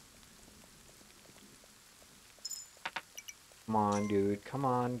 Come on, dude. Come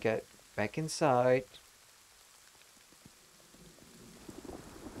on, get back inside.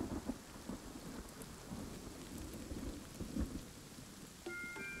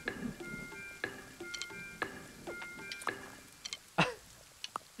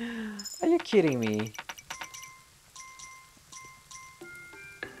 Are you kidding me?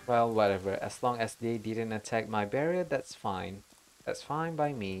 Well, whatever. As long as they didn't attack my barrier, that's fine. That's fine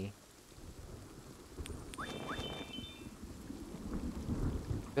by me.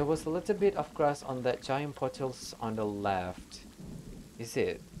 There was a little bit of grass on that giant portals on the left. Is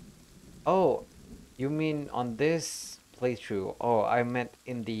it? Oh, you mean on this playthrough? Oh, I meant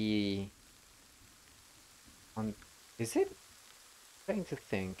in the... on... Is it? Trying to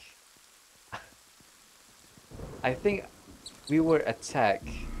think. I think we were attacked.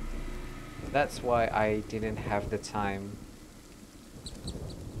 That's why I didn't have the time.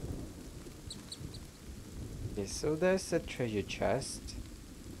 Okay, so there's a treasure chest.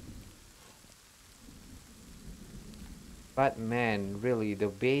 But man, really, the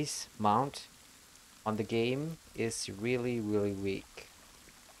base mount on the game is really, really weak.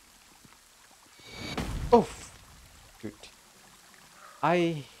 Oh, shoot.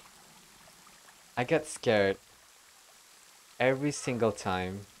 I get scared every single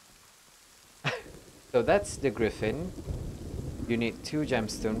time. So that's the griffin. You need 2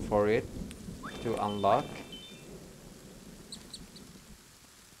 gemstones for it to unlock.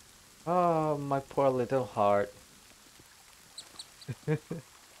 Oh, my poor little heart.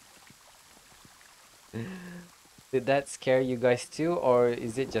 Did that scare you guys too, or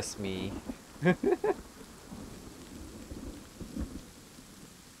is it just me?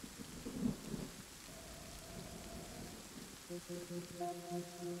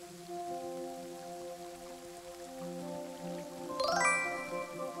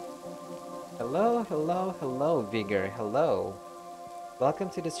 Hello, hello, hello, Vigor. Hello. Welcome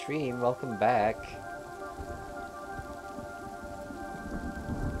to the stream. Welcome back.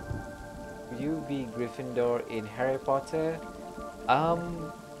 Will you be Gryffindor in Harry Potter?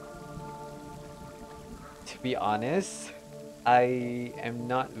 Um, to be honest, I am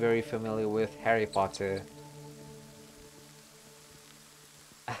not very familiar with Harry Potter.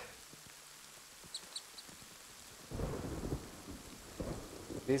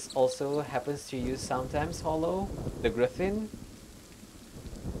 This also happens to you sometimes, Hollow? The Griffin?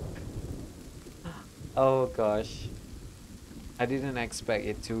 Oh gosh. I didn't expect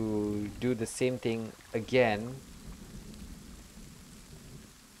it to do the same thing again.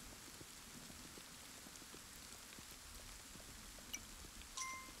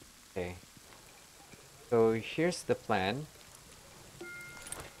 Okay. So here's the plan.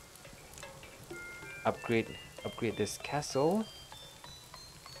 Upgrade this castle.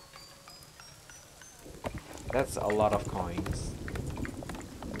 That's a lot of coins.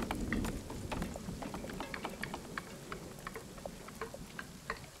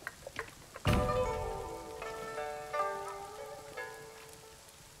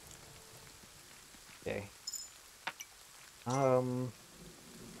 Okay.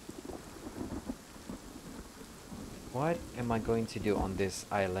 What am I going to do on this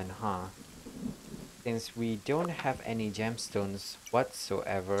island, huh? Since we don't have any gemstones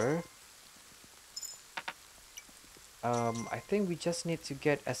whatsoever, I think we just need to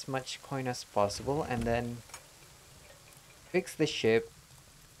get as much coin as possible and then fix the ship.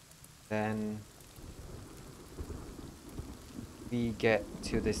 Then we get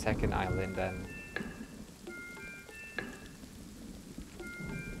to the second island then.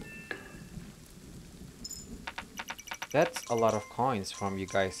 That's a lot of coins from you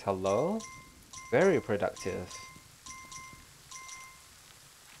guys. Hello? Very productive.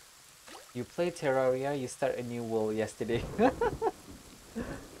 You play Terraria, you start a new world yesterday.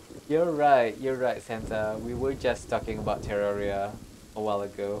 You're right, Santa. We were just talking about Terraria a while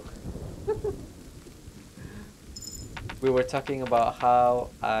ago. We were talking about how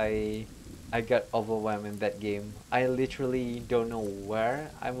I got overwhelmed in that game. I literally don't know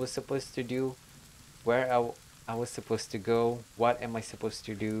where I was supposed to do, where I was supposed to go, what am I supposed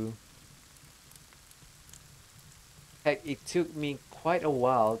to do. Heck, it took me quite a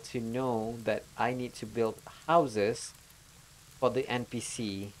while to know that I need to build houses for the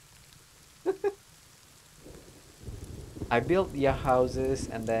NPC. I built their houses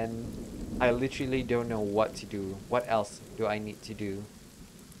and then I literally don't know what to do. What else do I need to do?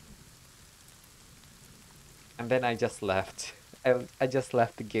 And then I just left. I just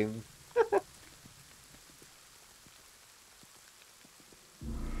left the game.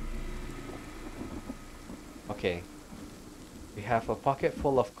 Okay. We have a pocket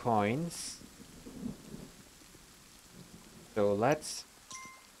full of coins. So let's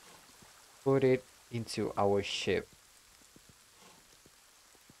put it into our ship.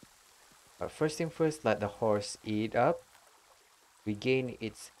 But first thing first, let the horse eat up. Regain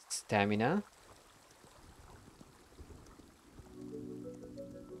its stamina.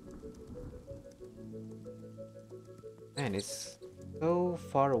 Man, it's so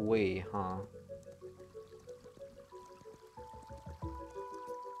far away, huh?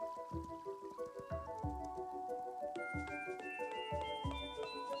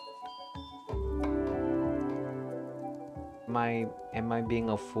 Am I being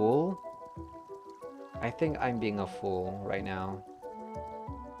a fool? I think I'm being a fool right now.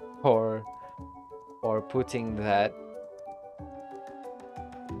 Or putting that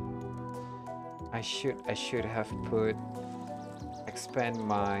I should have put expand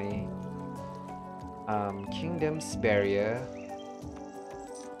my kingdom's barrier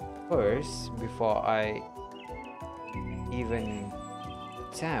first before I even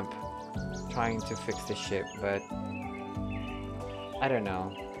attempt trying to fix the ship, but I don't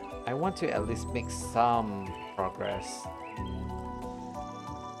know. I want to at least make some progress.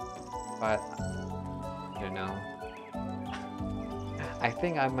 But I don't know. I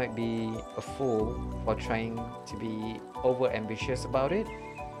think I might be a fool for trying to be over ambitious about it.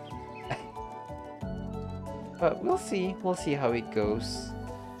 But we'll see. We'll see how it goes.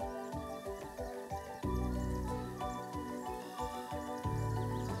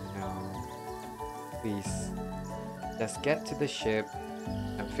 No, please. Just get to the ship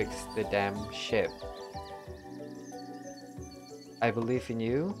and fix the damn ship. I believe in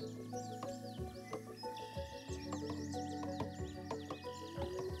you.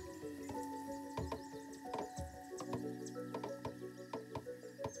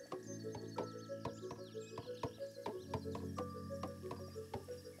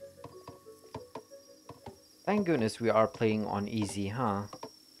 Thank goodness we are playing on easy, huh?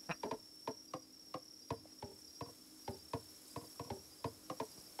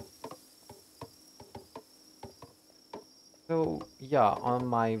 So, yeah, on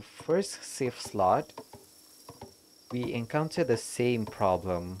my first save slot, we encountered the same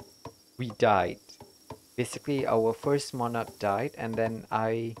problem. We died. Basically, our first monarch died, and then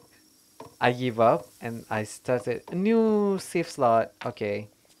I give up and I started a new save slot. Okay.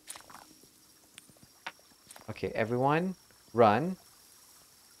 Okay, everyone, run.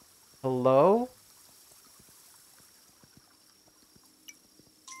 Hello?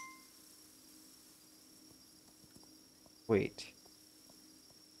 Wait.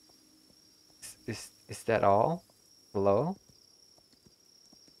 Is that all? Hello?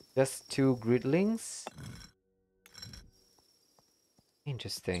 Just two gridlings?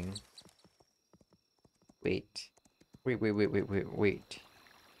 Interesting. Wait. Wait.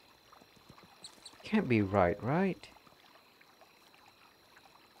 Can't be right, right?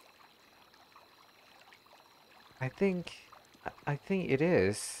 I think I think it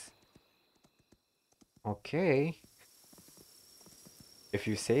is. Okay. If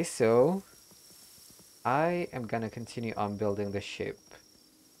you say so, I am gonna continue on building the ship.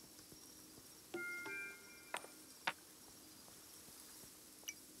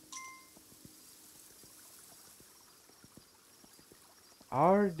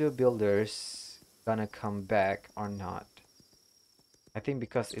 Are the builders gonna come back or not? I think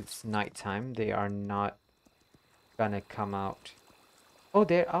because it's nighttime, they are not gonna come out. Oh,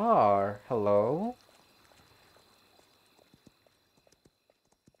 they are. Hello.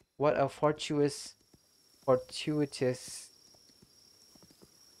 What a fortuitous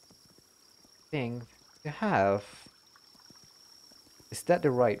thing to have. Is that the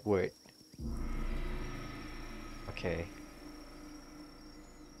right word? Okay.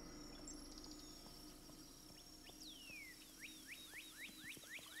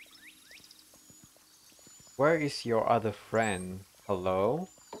 Where is your other friend? Hello?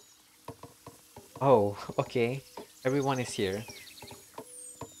 Oh, okay. Everyone is here.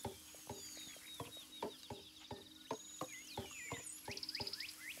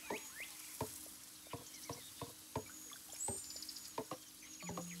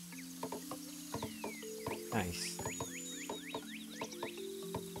 Nice.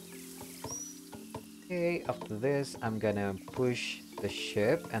 Okay, after this, I'm gonna push the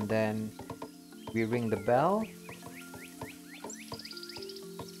ship and then we ring the bell.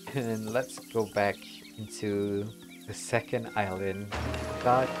 And let's go back into the second island.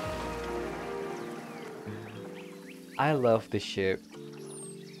 God, I love the ship.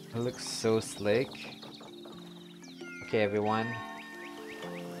 It looks so slick. Okay, everyone,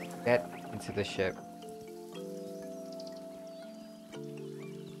 get into the ship.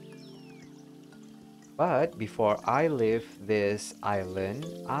 But before I leave this island,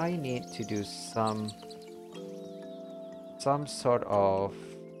 I need to do some sort of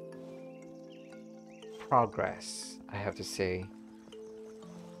progress, I have to say.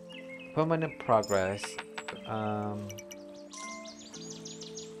 Permanent progress, um,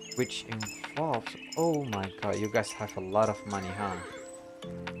 which involves, oh my god, you guys have a lot of money, huh?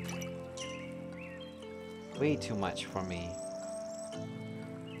 Way too much for me.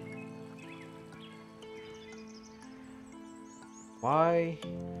 Why?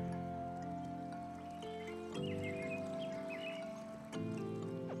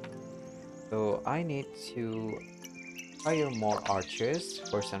 So I need to hire more archers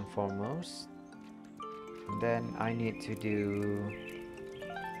first and foremost. And then I need to do...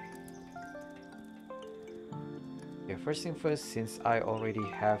 Okay, first thing first, since I already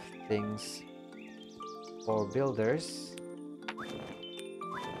have things for builders,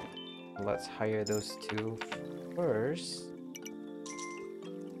 let's hire those two first.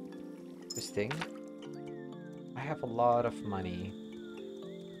 Interesting. I have a lot of money.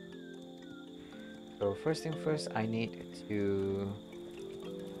 So first thing first, I need to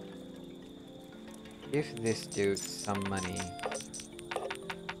give this dude some money.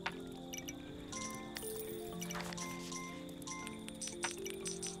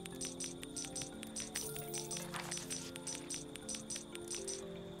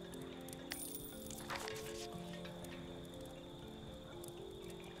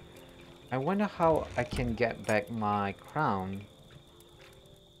 I wonder how I can get back my crown.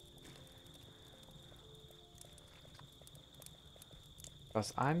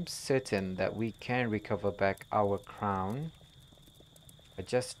 Because I'm certain that we can recover back our crown. I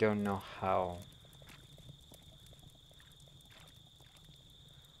just don't know how.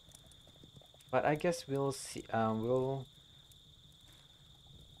 But I guess we'll see. We'll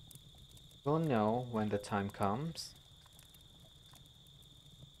know when the time comes.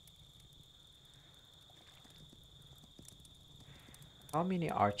 How many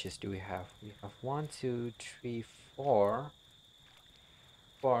arches do we have? We have one, two, three, four.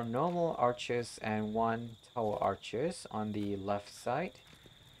 Four normal arches and one tower arches on the left side.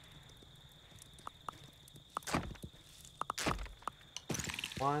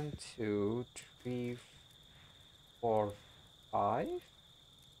 One, two, three, four, five.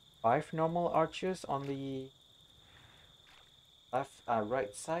 Five normal arches on the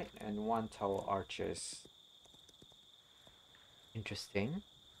right side and one tower arches. Interesting.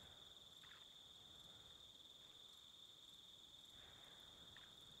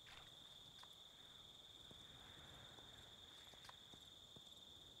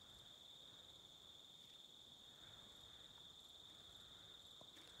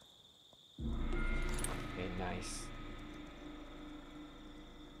 Okay, nice.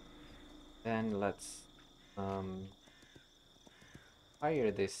 Then let's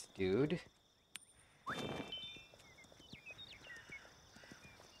hire this dude.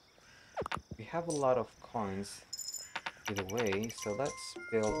 We have a lot of coins either way, so let's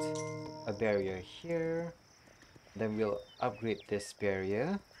build a barrier here. Then we'll upgrade this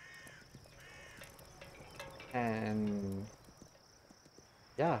barrier. And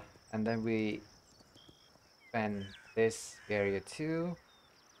yeah, and then we expand this barrier too.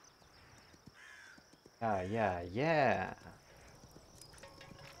 Yeah.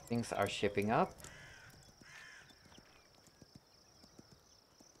 Things are shaping up.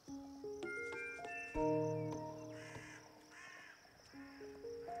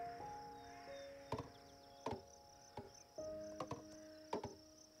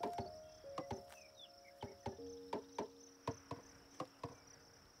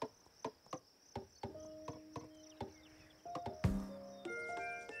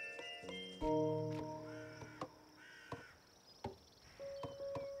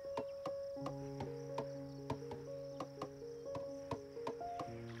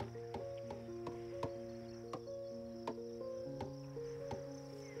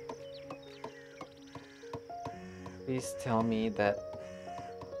 Please tell me that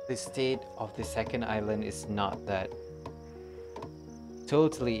the state of the second island is not that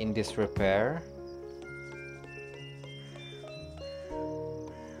totally in disrepair.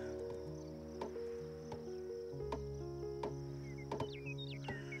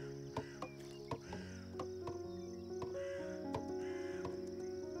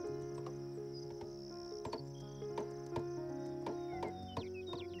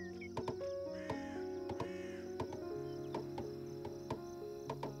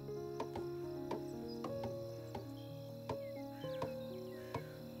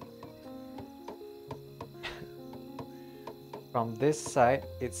 From this side,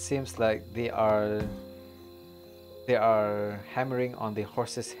 it seems like they are hammering on the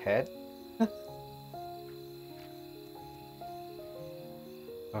horse's head.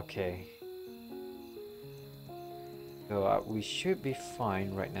 Okay. So we should be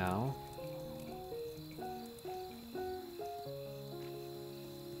fine right now.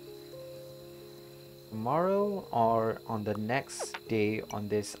 Tomorrow or on the next day on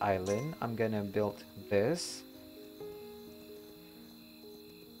this island, I'm gonna build this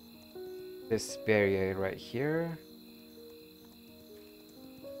barrier right here.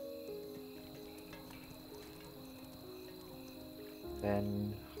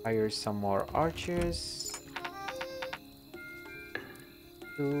 Then hire some more archers.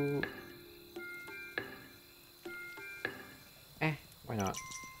 Two. Why not?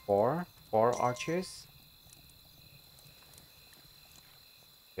 Four archers.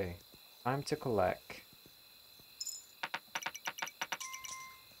 Okay, time to collect.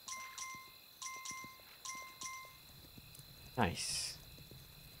 Nice.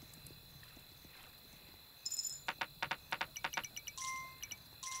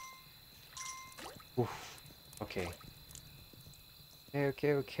 Oof. Okay.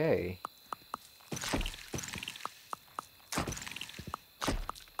 Okay.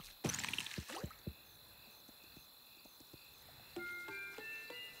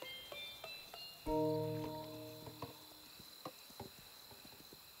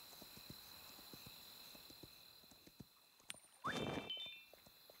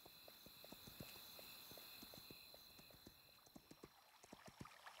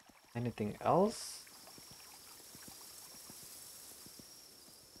 Anything else?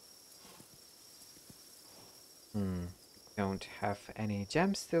 Don't have any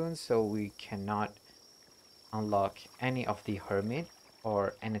gemstones, so we cannot unlock any of the hermit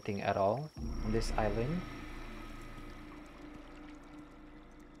or anything at all on this island.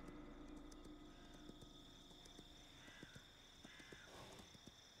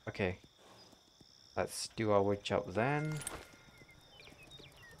 Okay, let's do our job then.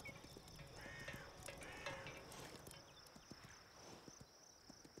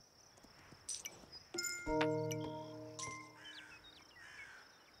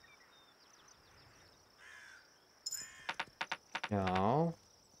 Now,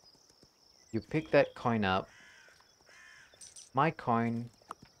 you pick that coin up. My coin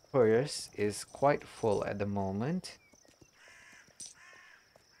purse is quite full at the moment.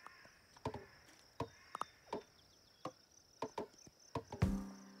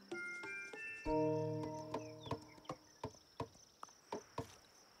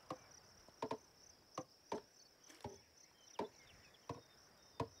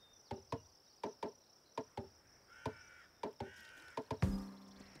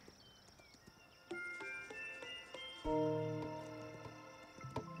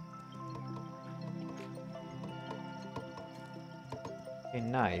 Okay,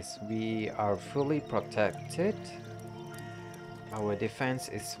 nice. We are fully protected. Our defense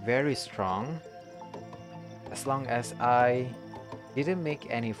is very strong. As long as I didn't make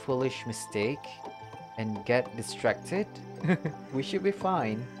any foolish mistake and get distracted, we should be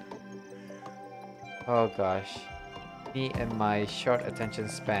fine. Oh gosh. Me and my short attention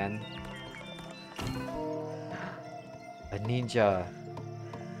span. A ninja.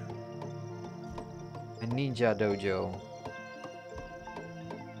 A ninja dojo.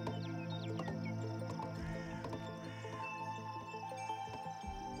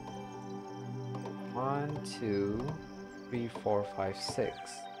 One, two, three, four, five, six.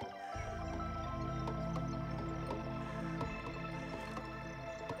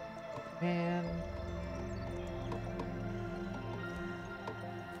 Man.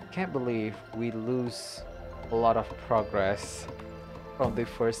 Can't believe we lose a lot of progress from the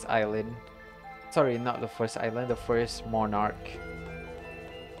first island. Sorry, not the first island, the first monarch.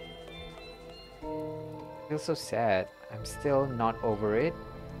 I feel so sad. I'm still not over it.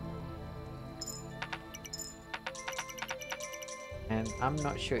 And I'm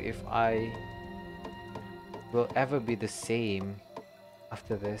not sure if I will ever be the same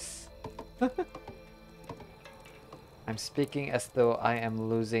after this. I'm speaking as though I am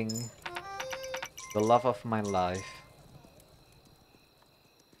losing the love of my life.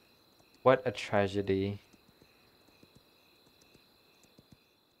 What a tragedy.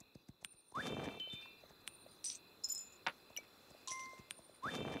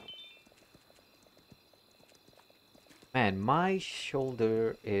 Man, my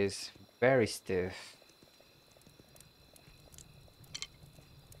shoulder is very stiff.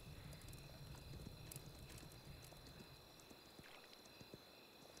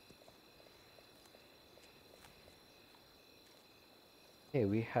 Okay,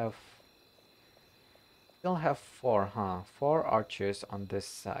 we have still have four, huh? Four archers on this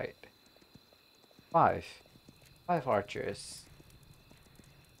side. Five. Five archers.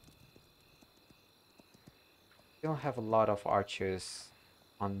 Still have a lot of archers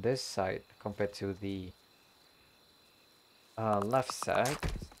on this side compared to the left side.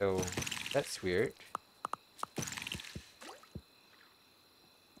 So that's weird.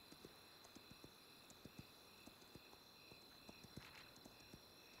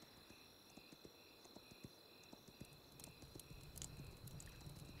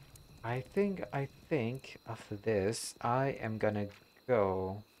 I think after this, I am gonna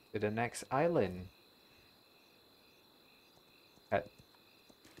go to the next island. Had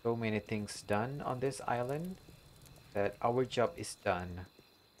so many things done on this island that our job is done.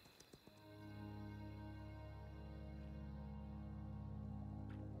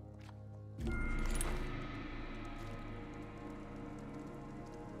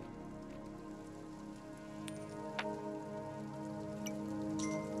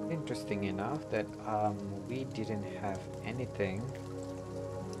 Interesting enough that we didn't have anything.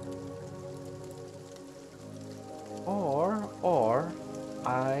 Or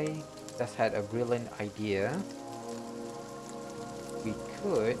I just had a brilliant idea. We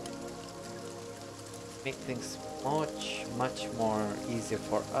could make things much more easier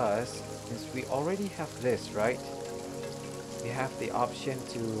for us since we already have this, right? We have the option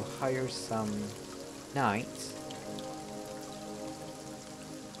to hire some knights.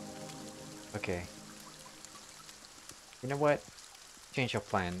 Okay. You know what? Change of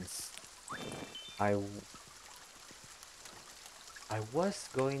plans. I w- I was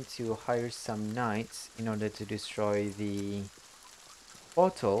going to hire some knights in order to destroy the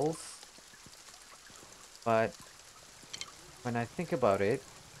portals, but when I think about it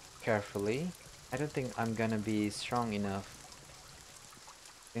carefully, I don't think I'm gonna be strong enough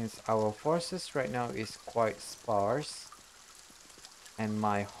since our forces right now is quite sparse and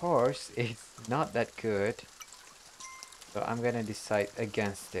my horse is not that good. So I'm gonna decide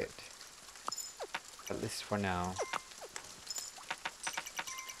against it, at least for now.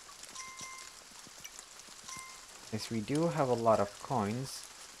 Since we do have a lot of coins.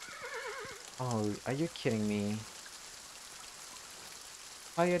 Oh, are you kidding me?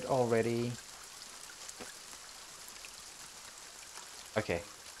 Tired already? Okay.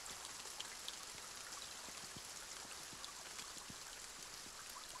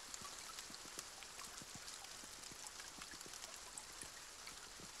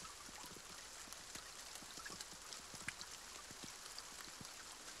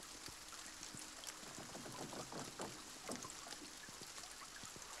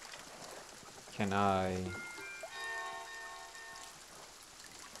 Can I...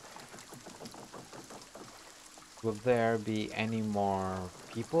 Will there be any more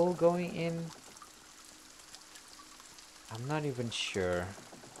people going in? I'm not even sure.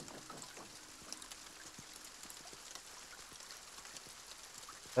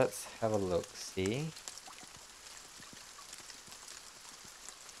 Let's have a look, see?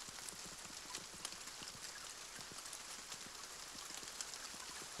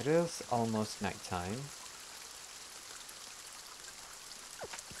 It is almost nighttime.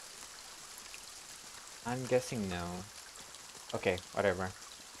 I'm guessing no. Okay, whatever.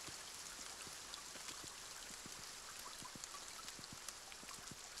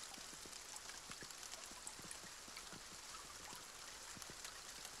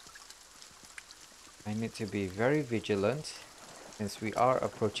 I need to be very vigilant since we are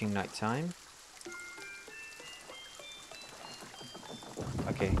approaching nighttime.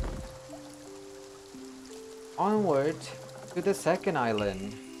 Okay. Onward to the second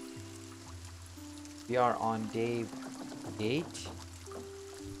island. We are on day 8.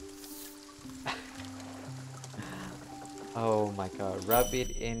 Oh my god, rub it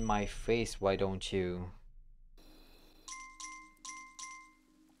in my face, why don't you?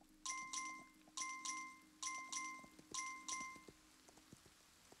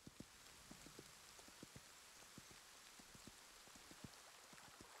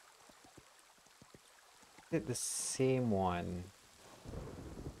 Is it the same one?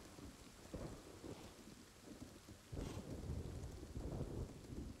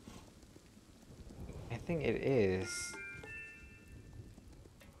 I think it is.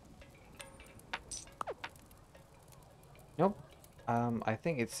 Nope. I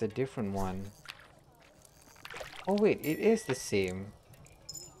think it's a different one. Oh wait, it is the same.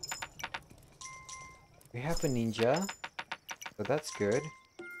 We have a ninja, so that's good.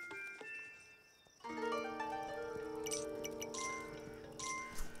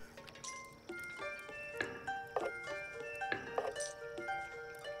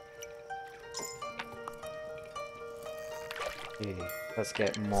 Okay, let's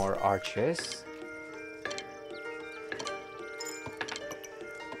get more archers.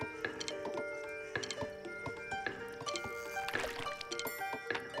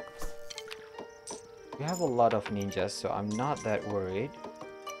 We have a lot of ninjas, so I'm not that worried.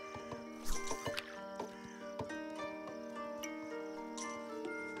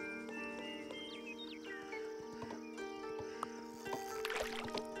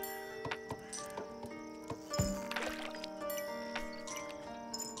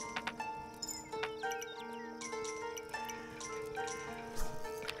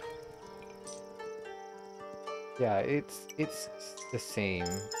 Yeah, it's the same.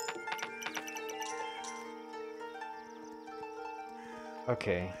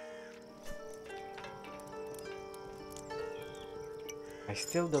 Okay. I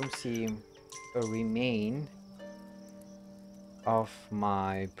still don't see a remain of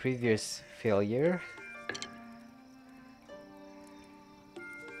my previous failure.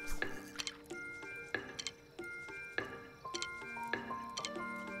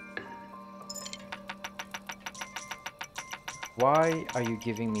 Why are you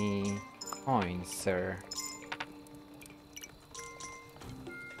giving me coins, sir?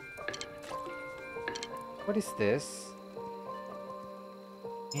 What is this?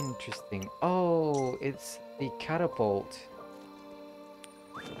 Interesting. Oh, it's the catapult.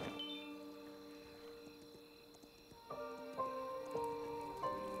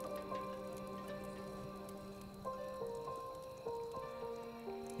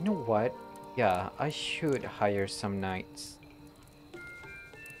 You know what? Yeah, I should hire some knights.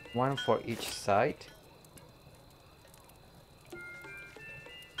 One for each side.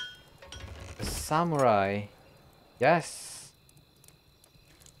 A samurai. Yes.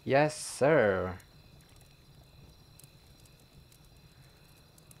 Yes, sir.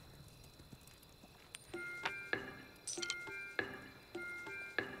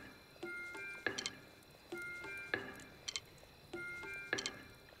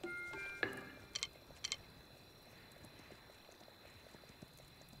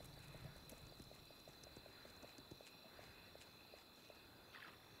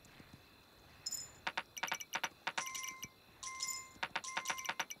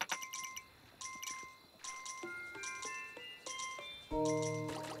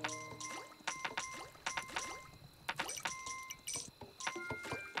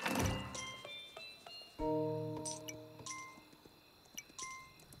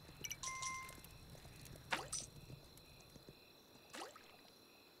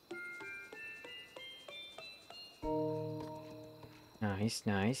 Nice,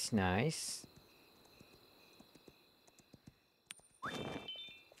 nice, nice.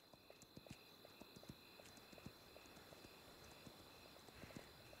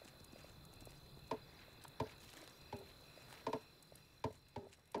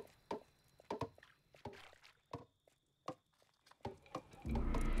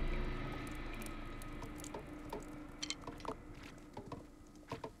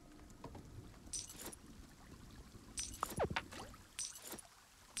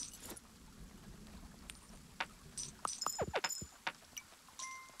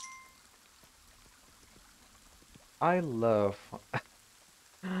 I love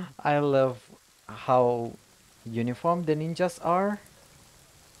I love how uniform the ninjas are.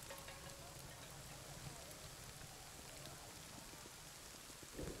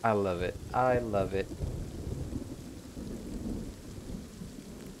 I love it. I love it.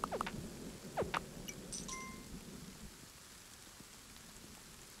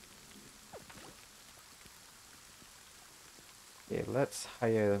 Okay, let's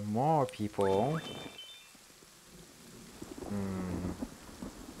hire more people. Hmm,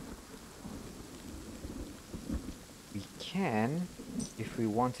 we can, if we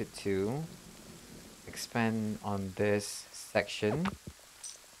wanted to, expand on this section.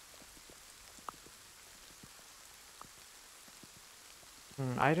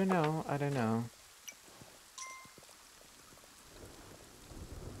 I don't know. I don't know.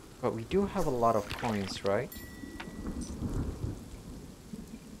 But we do have a lot of coins, right?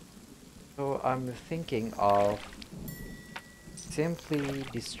 So I'm thinking of simply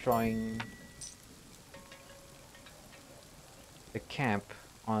destroying the camp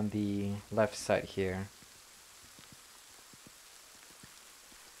on the left side here.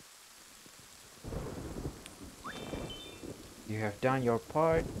 You have done your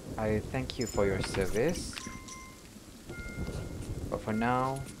part. I thank you for your service. But for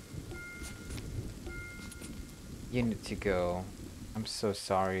now, you need to go. I'm so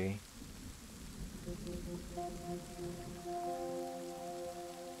sorry.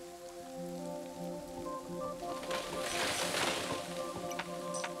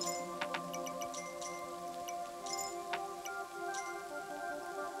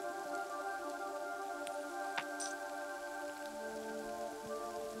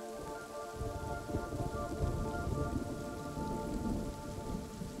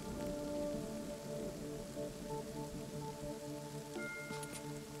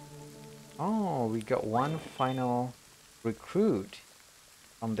 Oh, we got one final recruit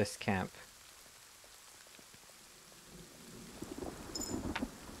from this camp.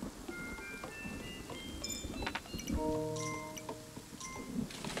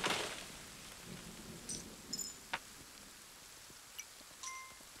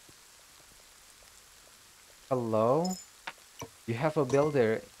 Hello? You have a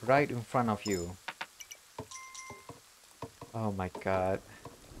builder right in front of you. Oh my god.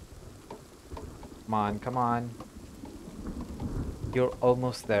 Come on, come on. You're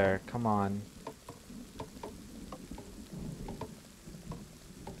almost there. Come on.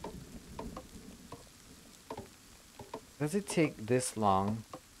 Does it take this long?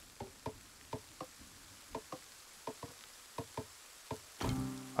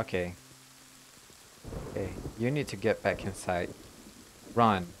 Okay. Okay. You need to get back inside.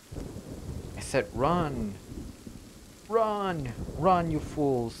 Run. I said run. Run. Run, you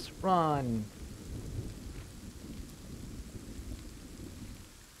fools. Run.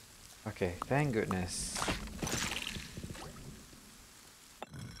 Okay, thank goodness.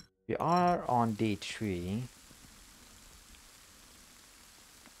 We are on day 3.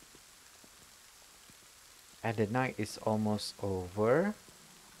 And the night is almost over.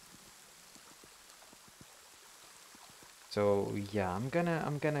 So yeah, I'm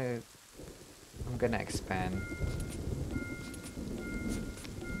gonna expand.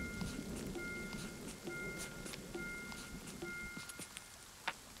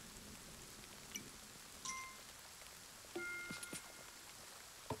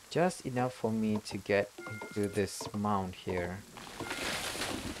 Just enough for me to get into this mount here.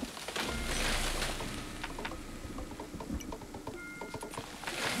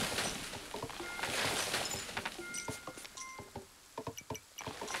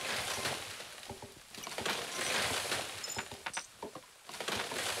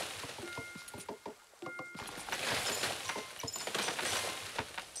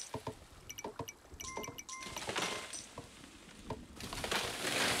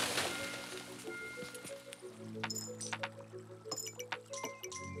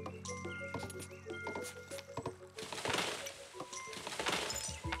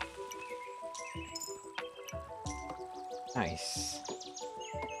 Nice.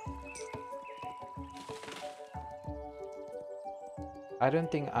 I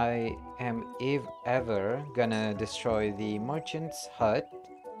don't think I am ever gonna destroy the merchant's hut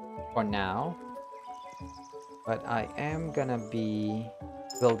for now, but I am gonna be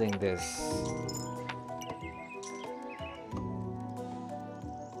building this.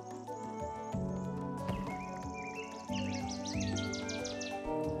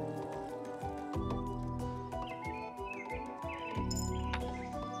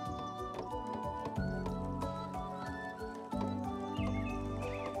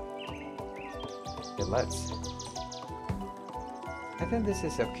 Okay, let's. I think this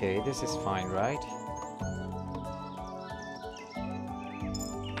is okay. This is fine, right?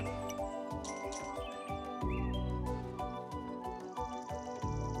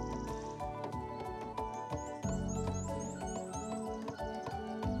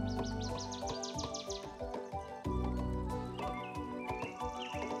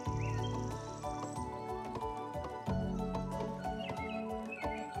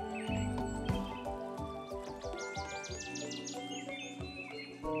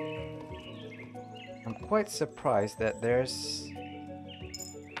 I'm quite surprised that there's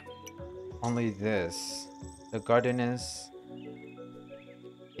only this. The gardener's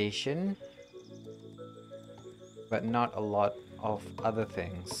station, but not a lot of other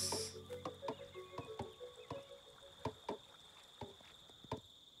things.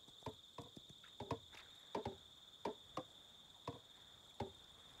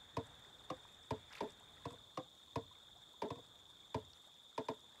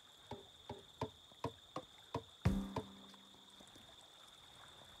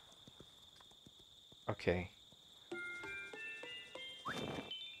 Okay.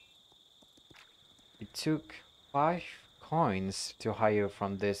 It took 5 coins to hire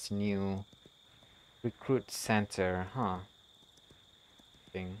from this new recruit center, huh?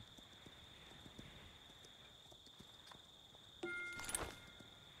 Thing.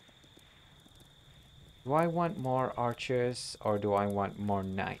 Do I want more archers or do I want more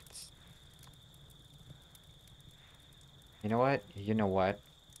knights? You know what? You know what?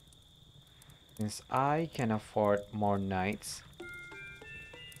 Since I can afford more knights,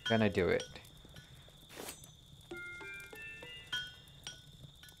 gonna do it.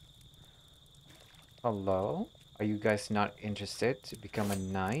 Hello? Are you guys not interested to become a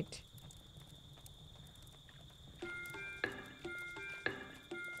knight?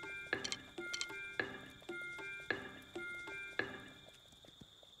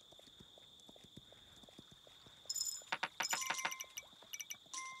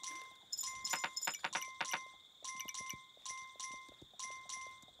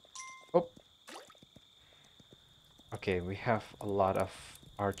 Oh, okay, we have a lot of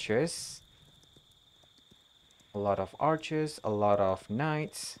archers. A lot of archers, a lot of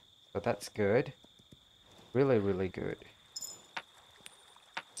knights. So that's good. Really, really good.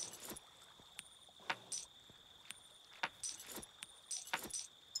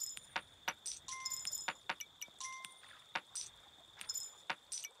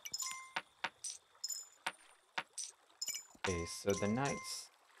 Okay, so the knights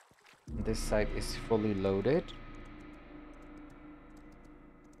on this side is fully loaded.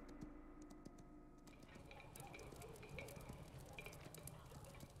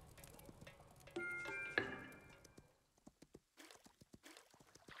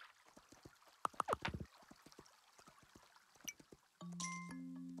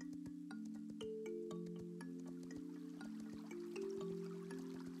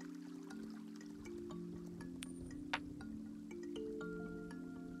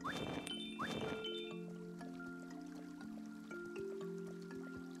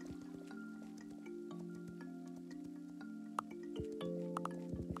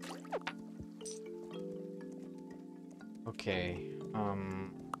 Okay.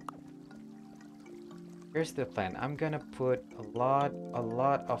 Here's the plan. I'm gonna put a lot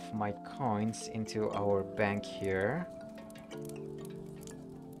of my coins into our bank here.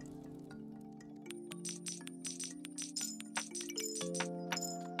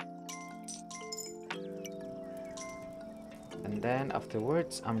 And then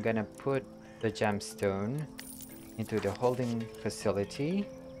afterwards, I'm gonna put the gemstone into the holding facility.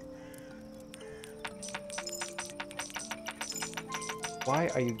 Why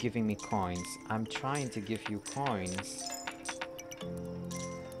are you giving me coins? I'm trying to give you coins.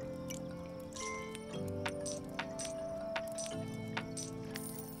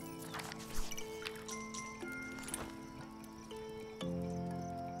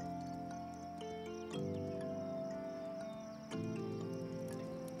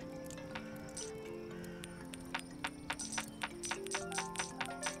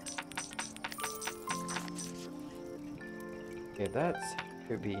 Okay, that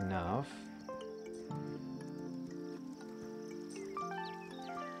should be enough.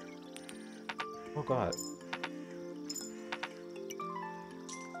 Oh god.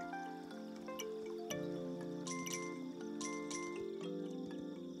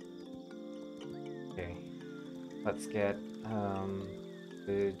 Okay, let's get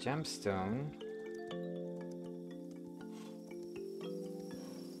the gemstone.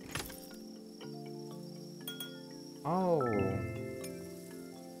 Oh,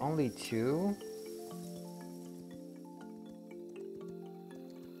 only two?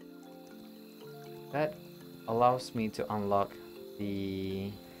 That allows me to unlock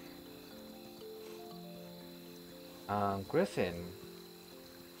the griffin.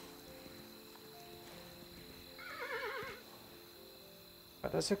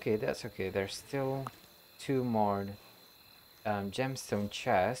 But that's okay, that's okay. There's still two more gemstone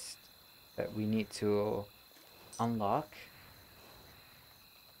chests that we need to unlock.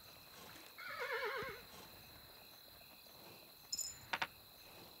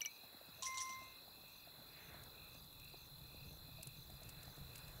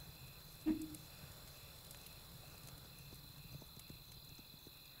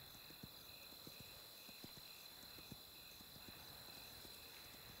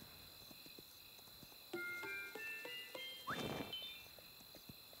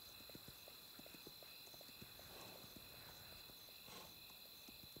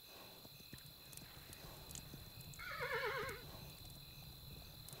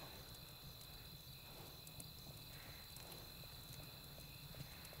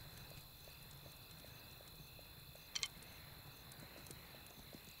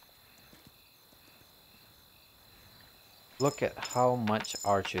 Look at how much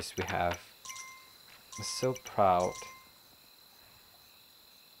arches we have. I'm so proud.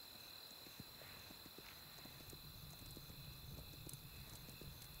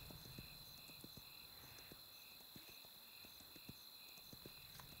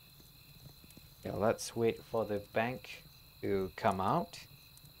 Yeah, let's wait for the bank to come out.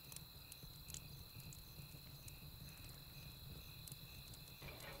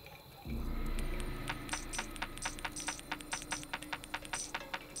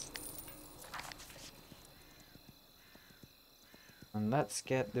 And let's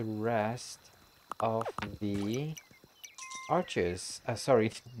get the rest of the arches.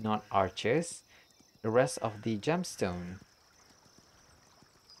 Sorry, not arches. The rest of the gemstone.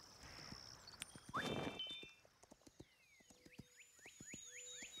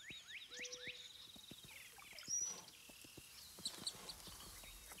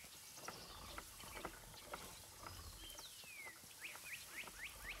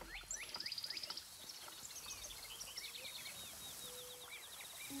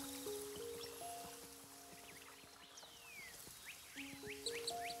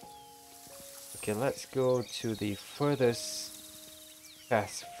 Okay, let's go to the furthest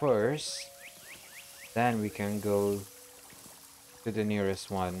chest first. Then we can go to the nearest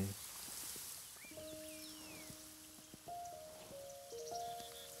one.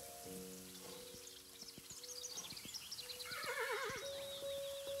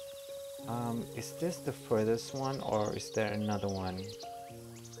 Is this the furthest one or is there another one?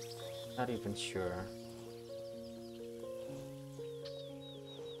 Not even sure.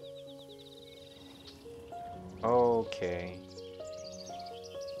 Okay.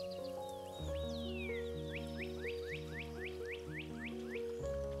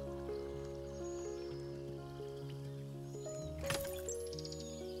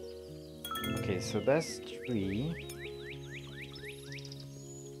 Okay, so that's 3.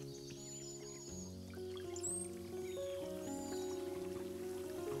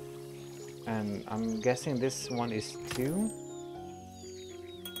 And I'm guessing this one is 2.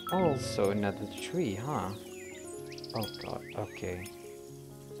 Also another 3, huh? Oh god, okay.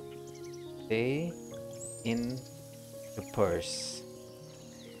 Stay in the purse.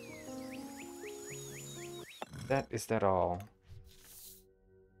 Is that all?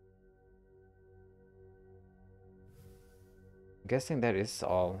 Guessing that is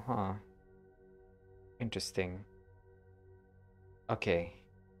all, huh? Interesting. Okay.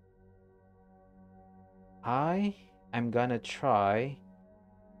 I am gonna try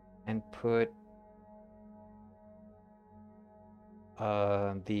and put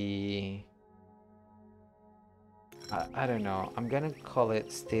the I don't know. I'm gonna call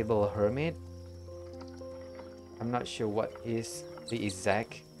it stable hermit. I'm not sure what is the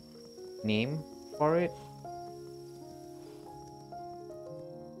exact name for it.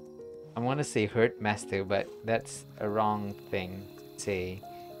 I want to say herd master, but that's a wrong thing to say.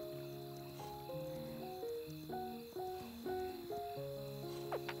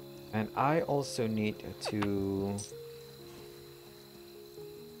 And I also need to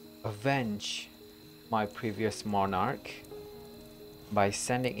avenge my previous monarch by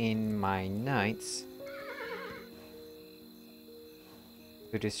sending in my knights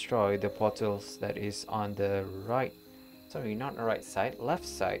to destroy the portals that is on the right. Sorry, not the right side, left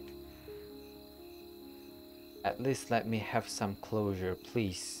side. At least let me have some closure,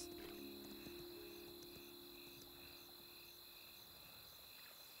 please.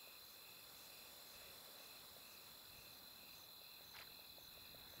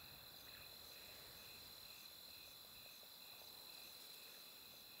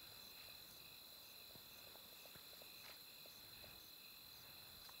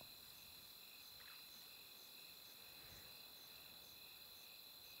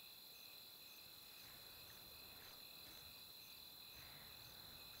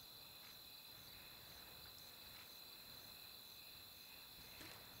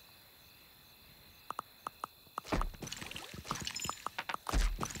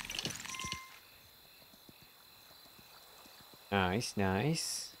 Nice,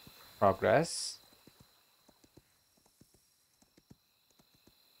 nice. Progress.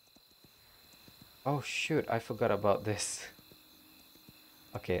 Oh shoot, I forgot about this.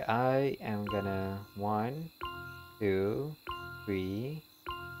 Okay, I am gonna 1, 2, 3,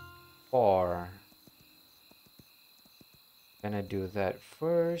 4. Gonna do that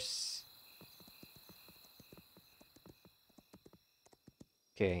first.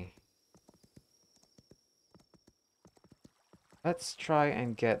 Okay. Let's try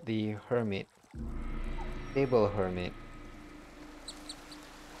and get the hermit. Stable hermit.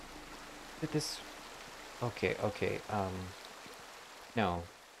 Did this... Okay, okay, no.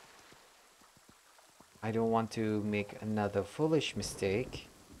 I don't want to make another foolish mistake.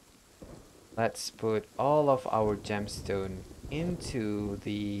 Let's put all of our gemstone into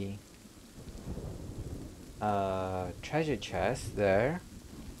the treasure chest there.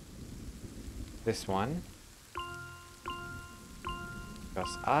 This one.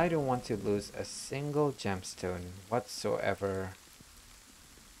 Because I don't want to lose a single gemstone whatsoever.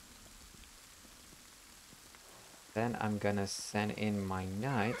 Then I'm gonna send in my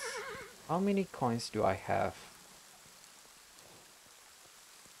knights. How many coins do I have?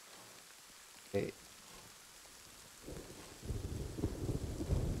 Okay.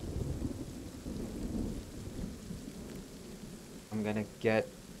 I'm gonna get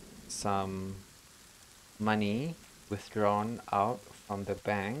some money withdrawn out from the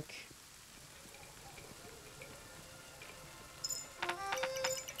bank.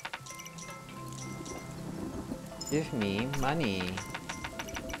 Give me money.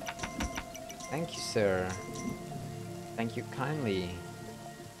 Thank you, sir. Thank you kindly.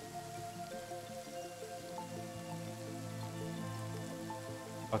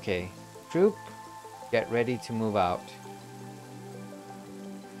 Okay, troop, get ready to move out.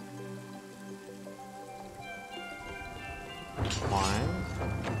 One,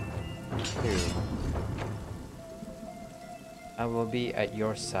 two. I will be at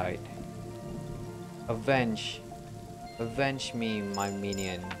your side. Avenge me, my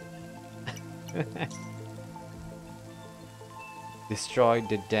minion. Destroy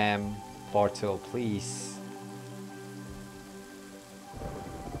the damn portal, please.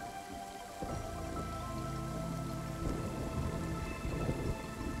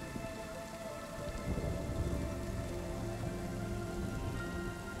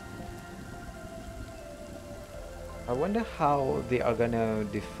 I wonder how they are gonna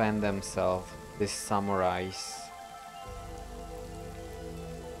defend themselves, these samurais.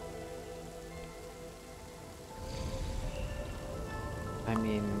 I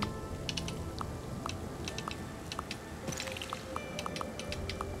mean,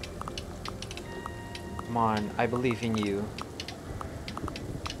 Come on, I believe in you.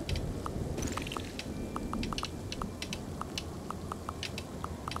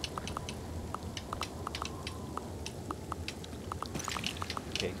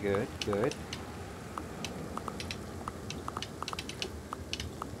 Okay, good, good.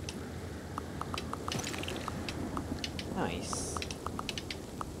 Nice.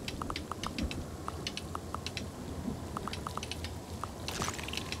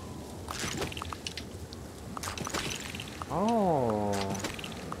 Oh,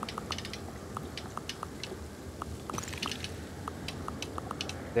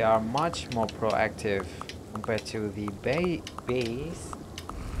 they are much more proactive compared to the base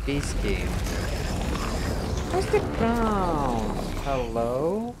game. Where's the crown?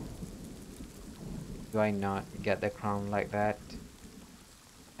 Hello? Do I not get the crown like that?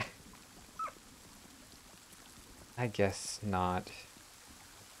 I guess not.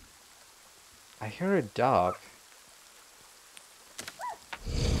 I hear a dog.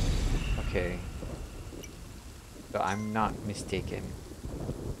 Okay, so I'm not mistaken.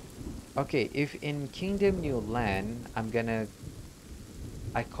 Okay, if in Kingdom New Land,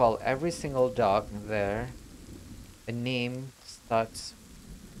 I call every single dog there a name starts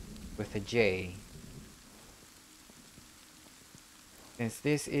with a J. Since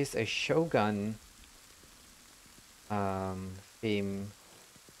this is a Shogun theme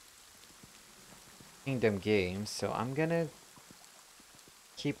Kingdom game, so I'm gonna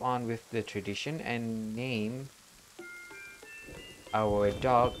keep on with the tradition and name our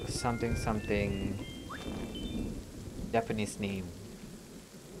dog something something Japanese name.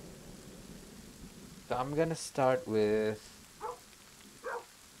 So I'm gonna start with,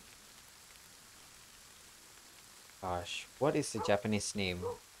 gosh, what is the Japanese name?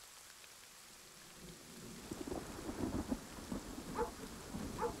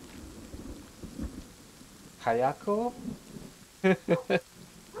 Kayako?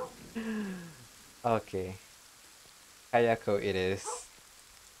 Okay, Kayako it is.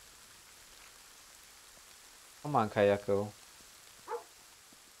 Come on, Kayako.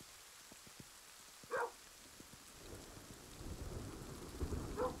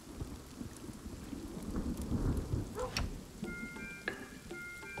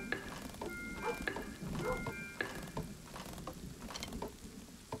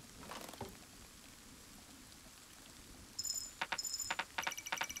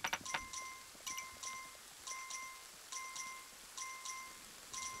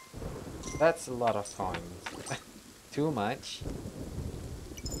 That's a lot of coins. Too much.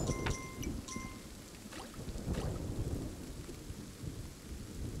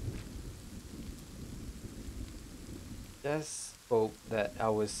 Just hope that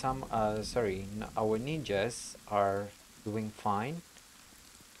our ninjas are doing fine.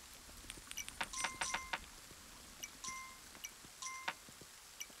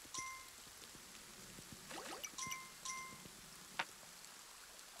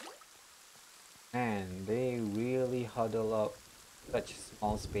 And they really huddle up such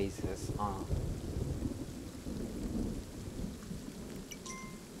small spaces.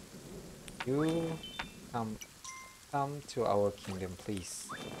 You come come to our kingdom, please.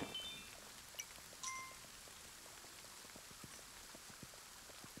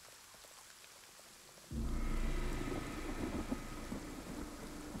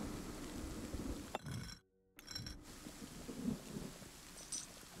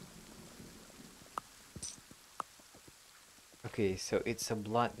 Okay, so it's a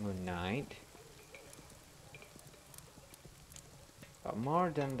blood moon night. But more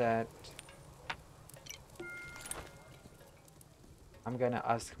than that, I'm gonna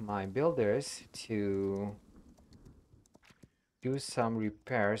ask my builders to do some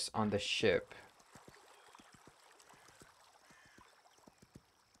repairs on the ship.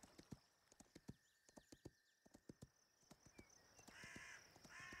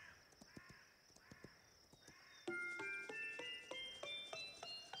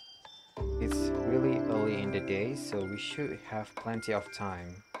 It's really early in the day, so we should have plenty of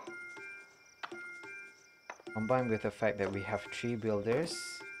time. Combined with the fact that we have 3 builders,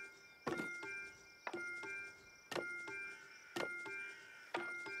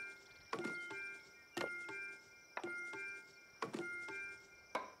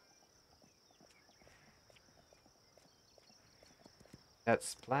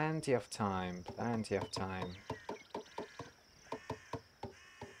 that's plenty of time, plenty of time.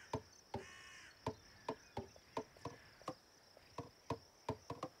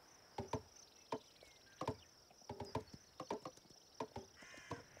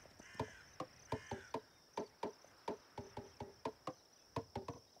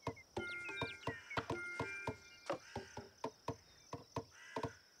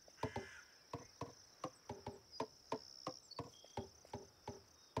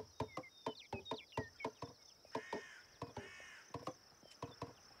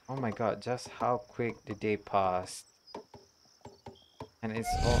 Oh my god, just how quick the day passed. And it's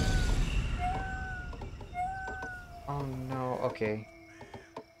all... Oh no, okay.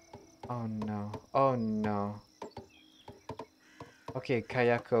 Oh no, oh no. Okay,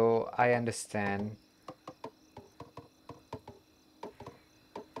 Kayako, I understand.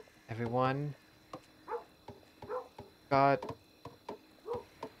 Everyone, God,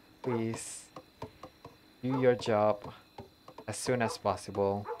 please do your job as soon as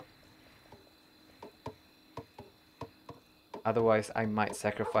possible. Otherwise, I might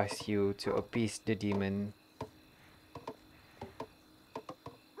sacrifice you to appease the demon.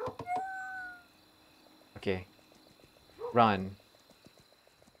 Okay, run.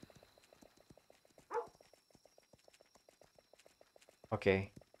 Okay,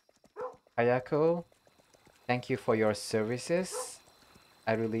 Kayako, thank you for your services.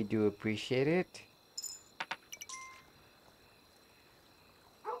 I really do appreciate it.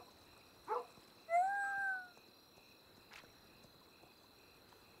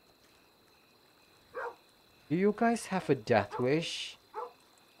 Do you guys have a death wish?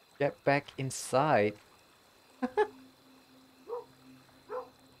 Get back inside.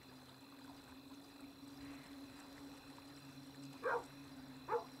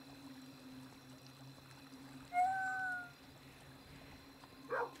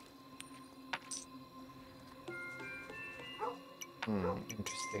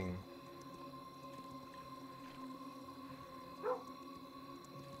 Interesting.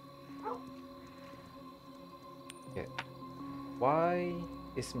 Okay. Why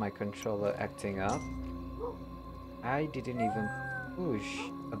is my controller acting up? I didn't even push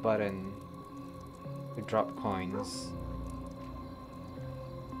a button to drop coins.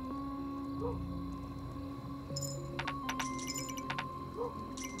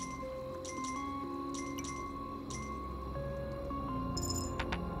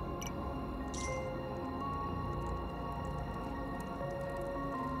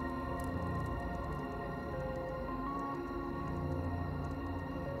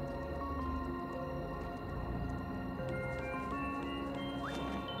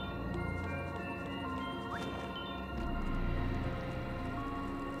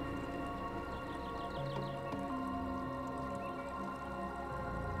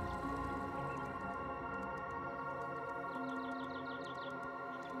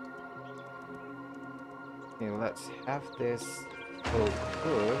 Okay, let's have this go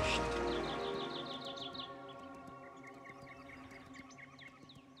pushed.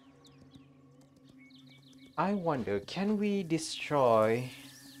 I wonder, can we destroy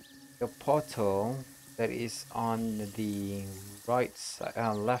the portal that is on the right side,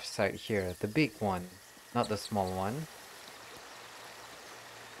 left side here, the big one, not the small one?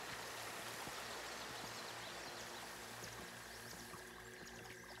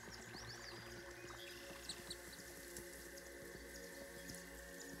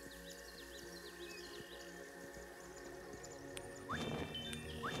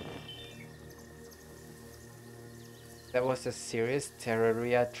 That was a serious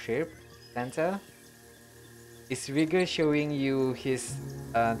Terraria trip, Santa? Is Vigor showing you his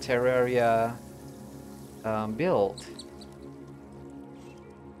Terraria build?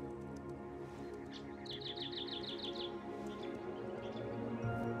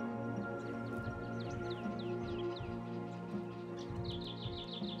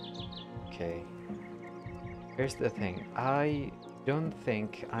 Okay. Here's the thing. I don't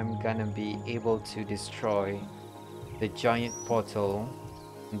think I'm gonna be able to destroy the giant portal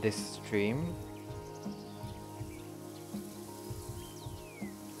in this stream.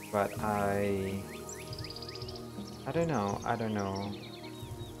 But I don't know. I don't know.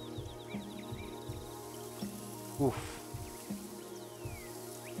 Oof.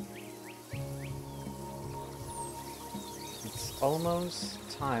 It's almost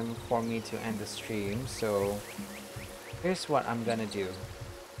time for me to end the stream, so here's what I'm gonna do.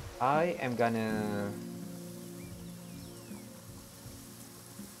 I am gonna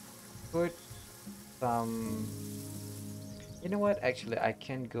put some... You know what? Actually, I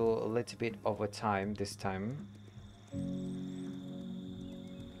can go a little bit over time this time.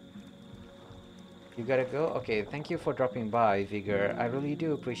 You gotta go? Okay, thank you for dropping by, Vigor. I really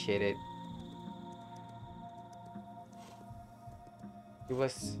do appreciate it. He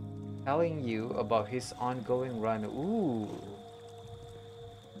was telling you about his ongoing run. Ooh.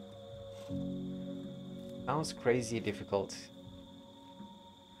 Sounds crazy difficult.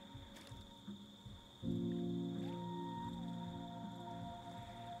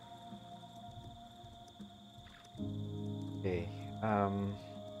 Okay.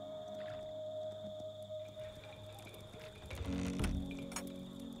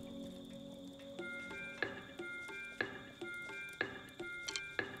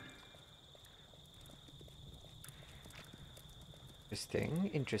 Interesting,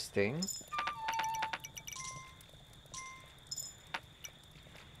 interesting.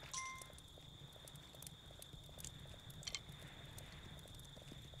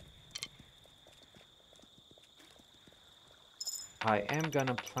 I am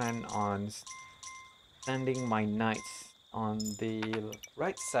gonna plan on sending my knights on the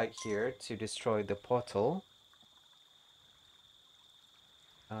right side here to destroy the portal.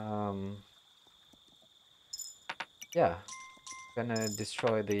 Yeah, gonna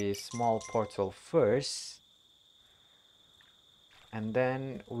destroy the small portal first, and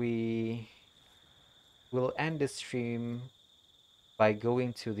then we will end the stream by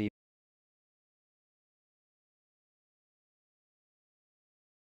going to the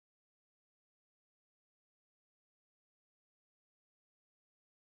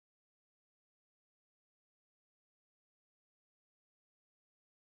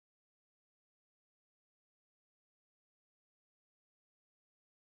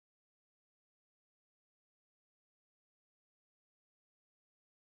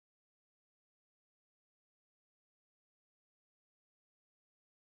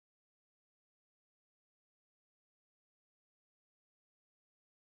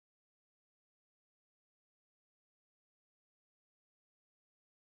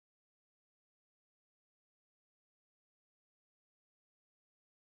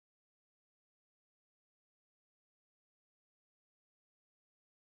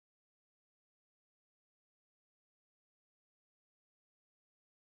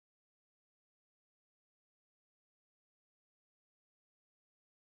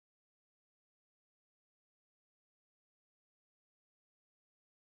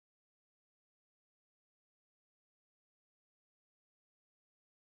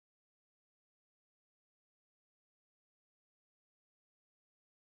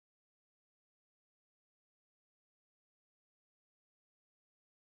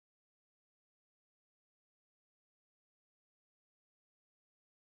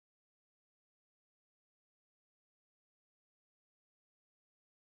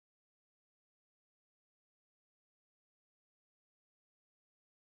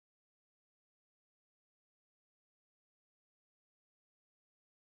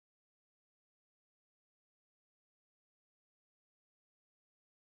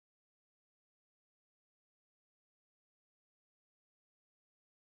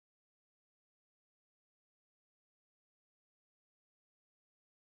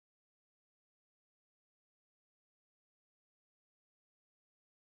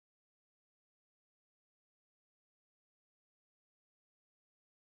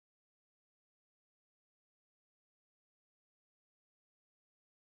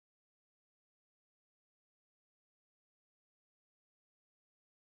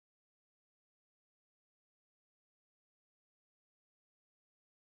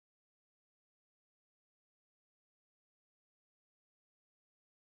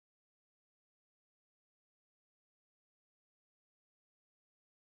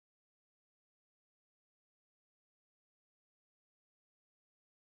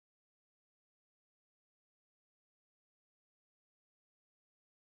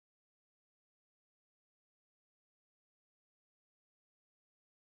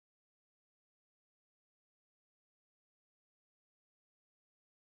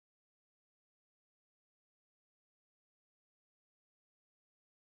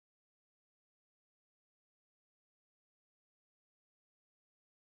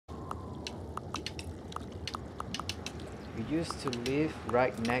We used to live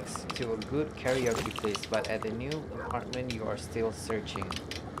right next to a good karaoke place, but at the new apartment you are still searching.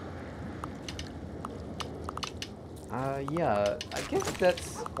 Yeah, I guess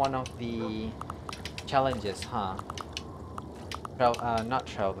that's one of the challenges, huh? Not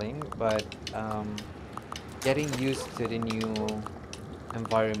traveling, but getting used to the new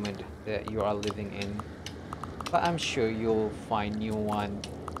environment that you are living in. But I'm sure you'll find new one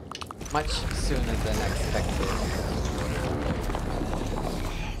much sooner than expected.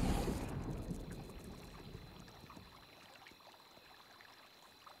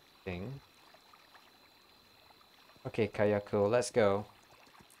 Thing. Okay, Kayako, let's go.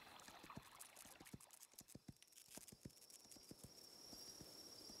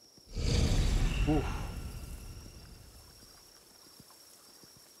 Oof.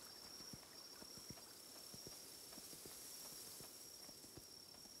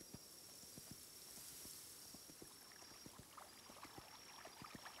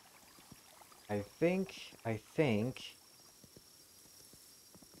 I think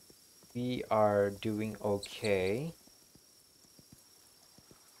we are doing okay.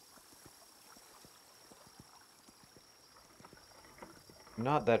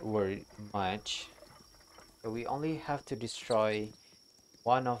 not that worried much. So we only have to destroy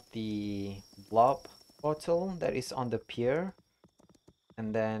one of the blob portal that is on the pier,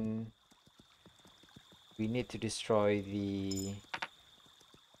 and then we need to destroy the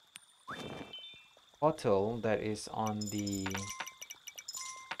portal that is on the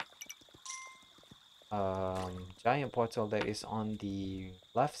giant portal that is on the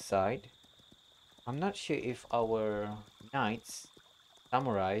left side. I'm not sure if our knights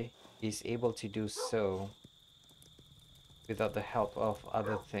samurai is able to do so without the help of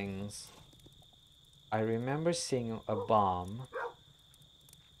other things. I remember seeing a bomb.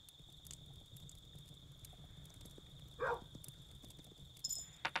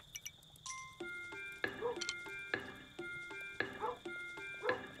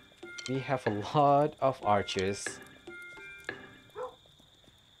 We have a lot of archers.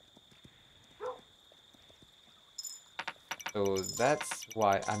 So that's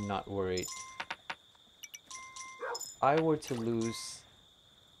why I'm not worried. If I were to lose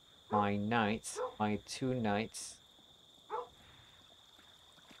my knights, my two knights,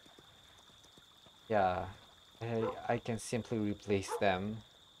 yeah, I can simply replace them.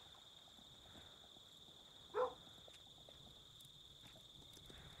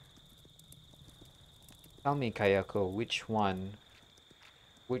 Tell me, Kayako,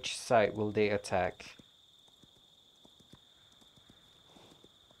 which side will they attack?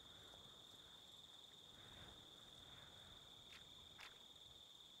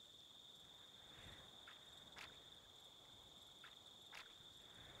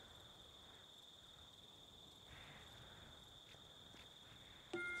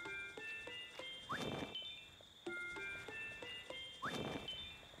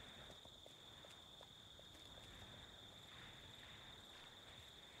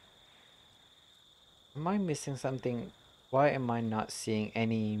 Am I missing something? Why am I not seeing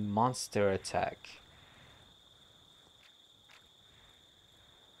any monster attack?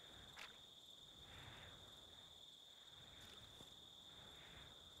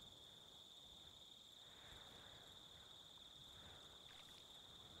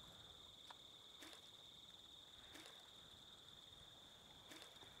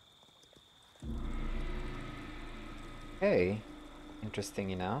 Hey,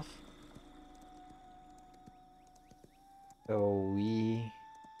 interesting enough. So we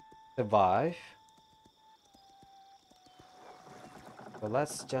survive. So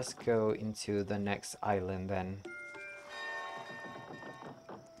let's just go into the next island then.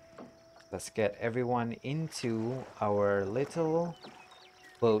 Let's get everyone into our little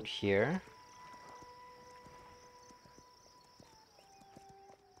boat here.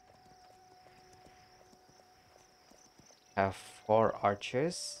 Have 4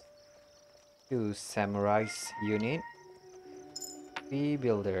 archers, 2 samurais unit, 3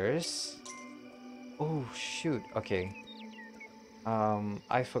 builders. Oh shoot, okay.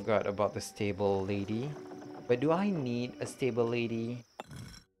 I forgot about the stable lady. But do I need a stable lady?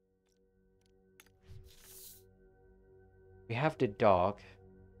 We have the dog.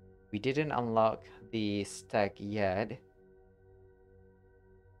 We didn't unlock the stack yet.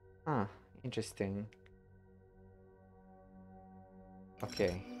 Huh, interesting.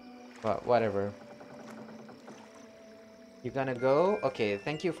 Okay, but whatever. You gonna go? Okay,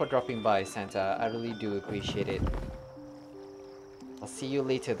 thank you for dropping by, Santa. I really do appreciate it. I'll see you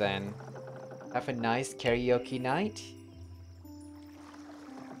later then. Have a nice karaoke night.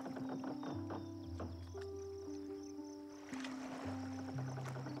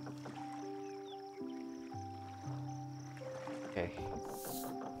 Okay.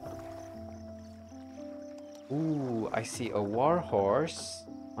 Ooh, I see a war horse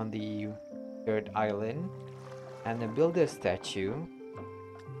on the third island and a builder statue.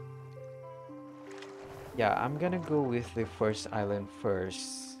 Yeah, I'm gonna go with the first island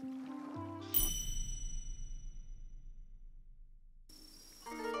first.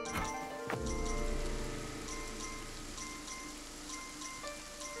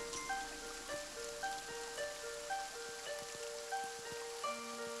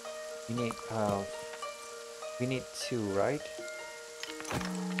 We need we need 2, right?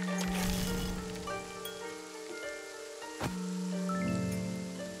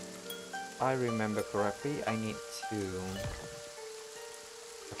 If I remember correctly, I need 2.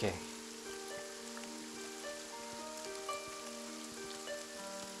 Okay.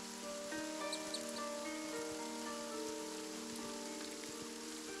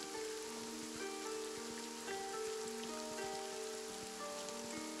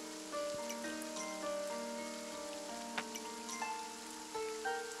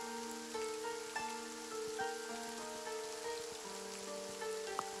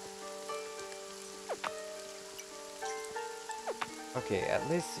 Okay, at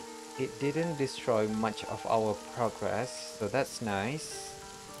least it didn't destroy much of our progress, so that's nice.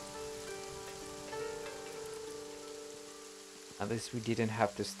 At least we didn't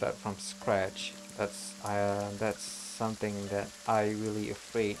have to start from scratch. That's something that I really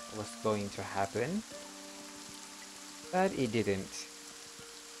afraid was going to happen, but it didn't.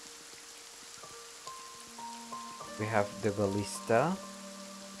 We have the ballista.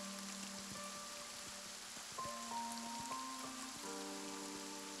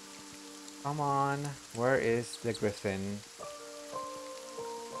 Come on, where is the griffin?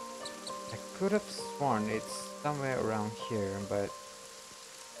 I could have sworn it's somewhere around here, but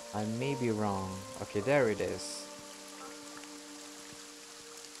I may be wrong. Okay, there it is.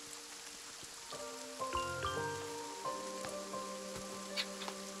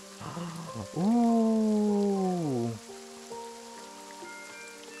 Ooh!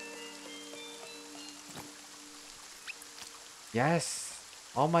 Yes!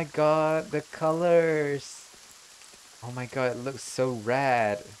 Oh my god, the colors! Oh my god, it looks so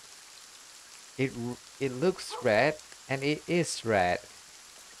red. It looks red and it is red.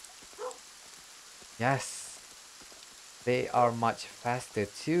 Yes, they are much faster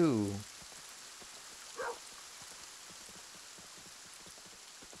too.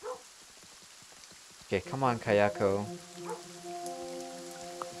 Okay, come on, Kayako.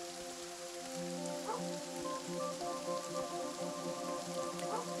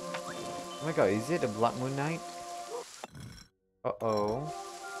 Oh my god, is it a Blood Moon Knight? Uh-oh.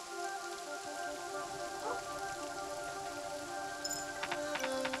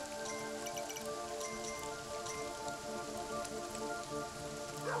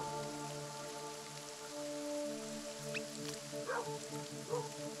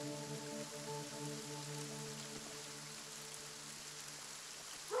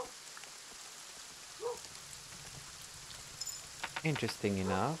 Interesting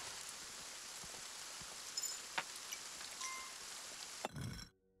enough.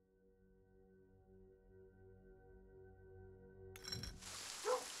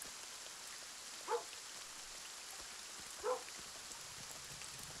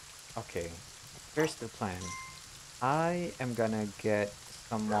 Okay, here's the plan. I am gonna get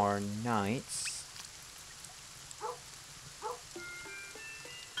some more knights.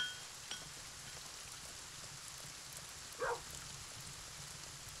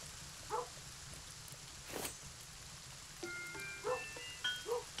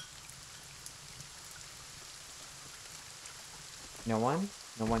 No one?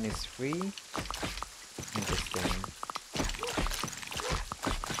 No one is free? Interesting.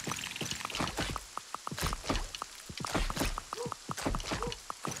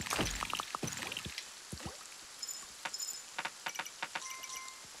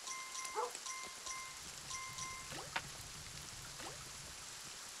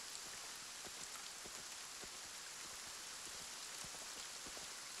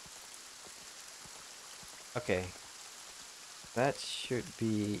 Okay, that should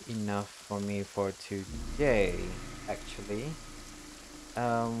be enough for me for today, actually.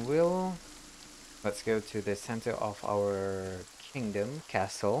 We'll let's go to the center of our kingdom,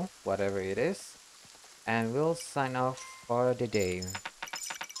 castle, whatever it is, and we'll sign off for the day.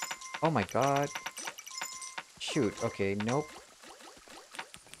 Oh my god. Shoot, okay, nope.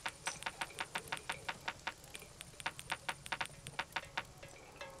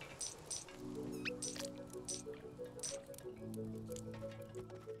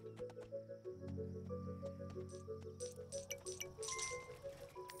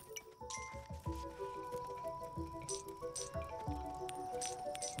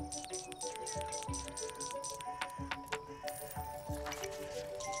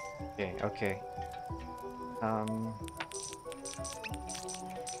 Okay, okay. Um,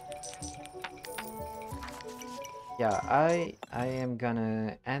 yeah, I am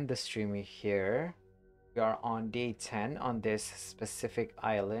gonna end the stream here. We are on day 10 on this specific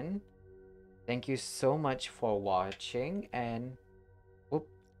island. Thank you so much for watching and whoop,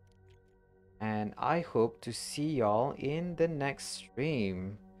 and I hope to see y'all in the next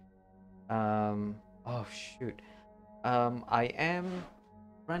stream. Oh shoot. I am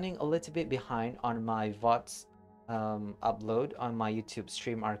running a little bit behind on my VODs upload on my YouTube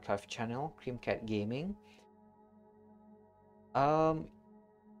stream archive channel, CreamCat Gaming. Um,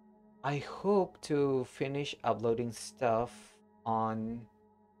 I hope to finish uploading stuff on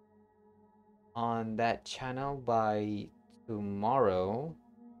that channel by tomorrow.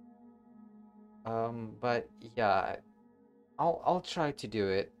 But yeah, I'll try to do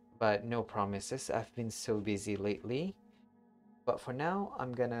it, but no promises. I've been so busy lately. But for now,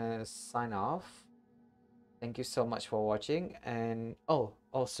 I'm gonna sign off. Thank you so much for watching. And oh,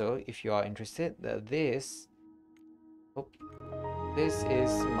 also, if you are interested, oh, this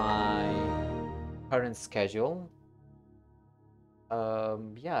is my current schedule.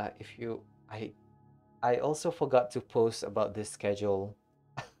 Yeah, if you, I also forgot to post about this schedule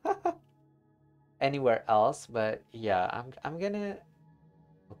anywhere else, but yeah, I'm gonna.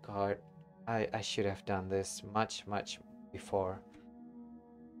 Oh God, I should have done this much before.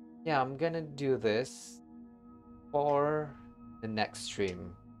 Yeah, I'm gonna do this for the next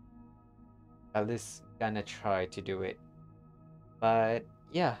stream. At least gonna try to do it. But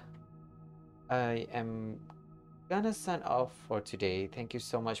yeah, I am gonna sign off for today. Thank you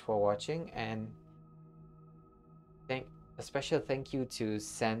so much for watching, and thank a special thank you to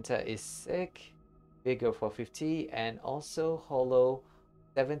Santa is Sick, Bigger for 50, and also Hollow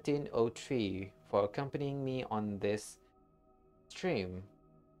 1703 for accompanying me on this stream.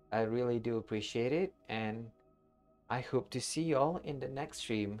 I really do appreciate it, and I hope to see y'all in the next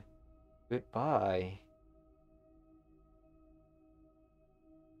stream. Goodbye.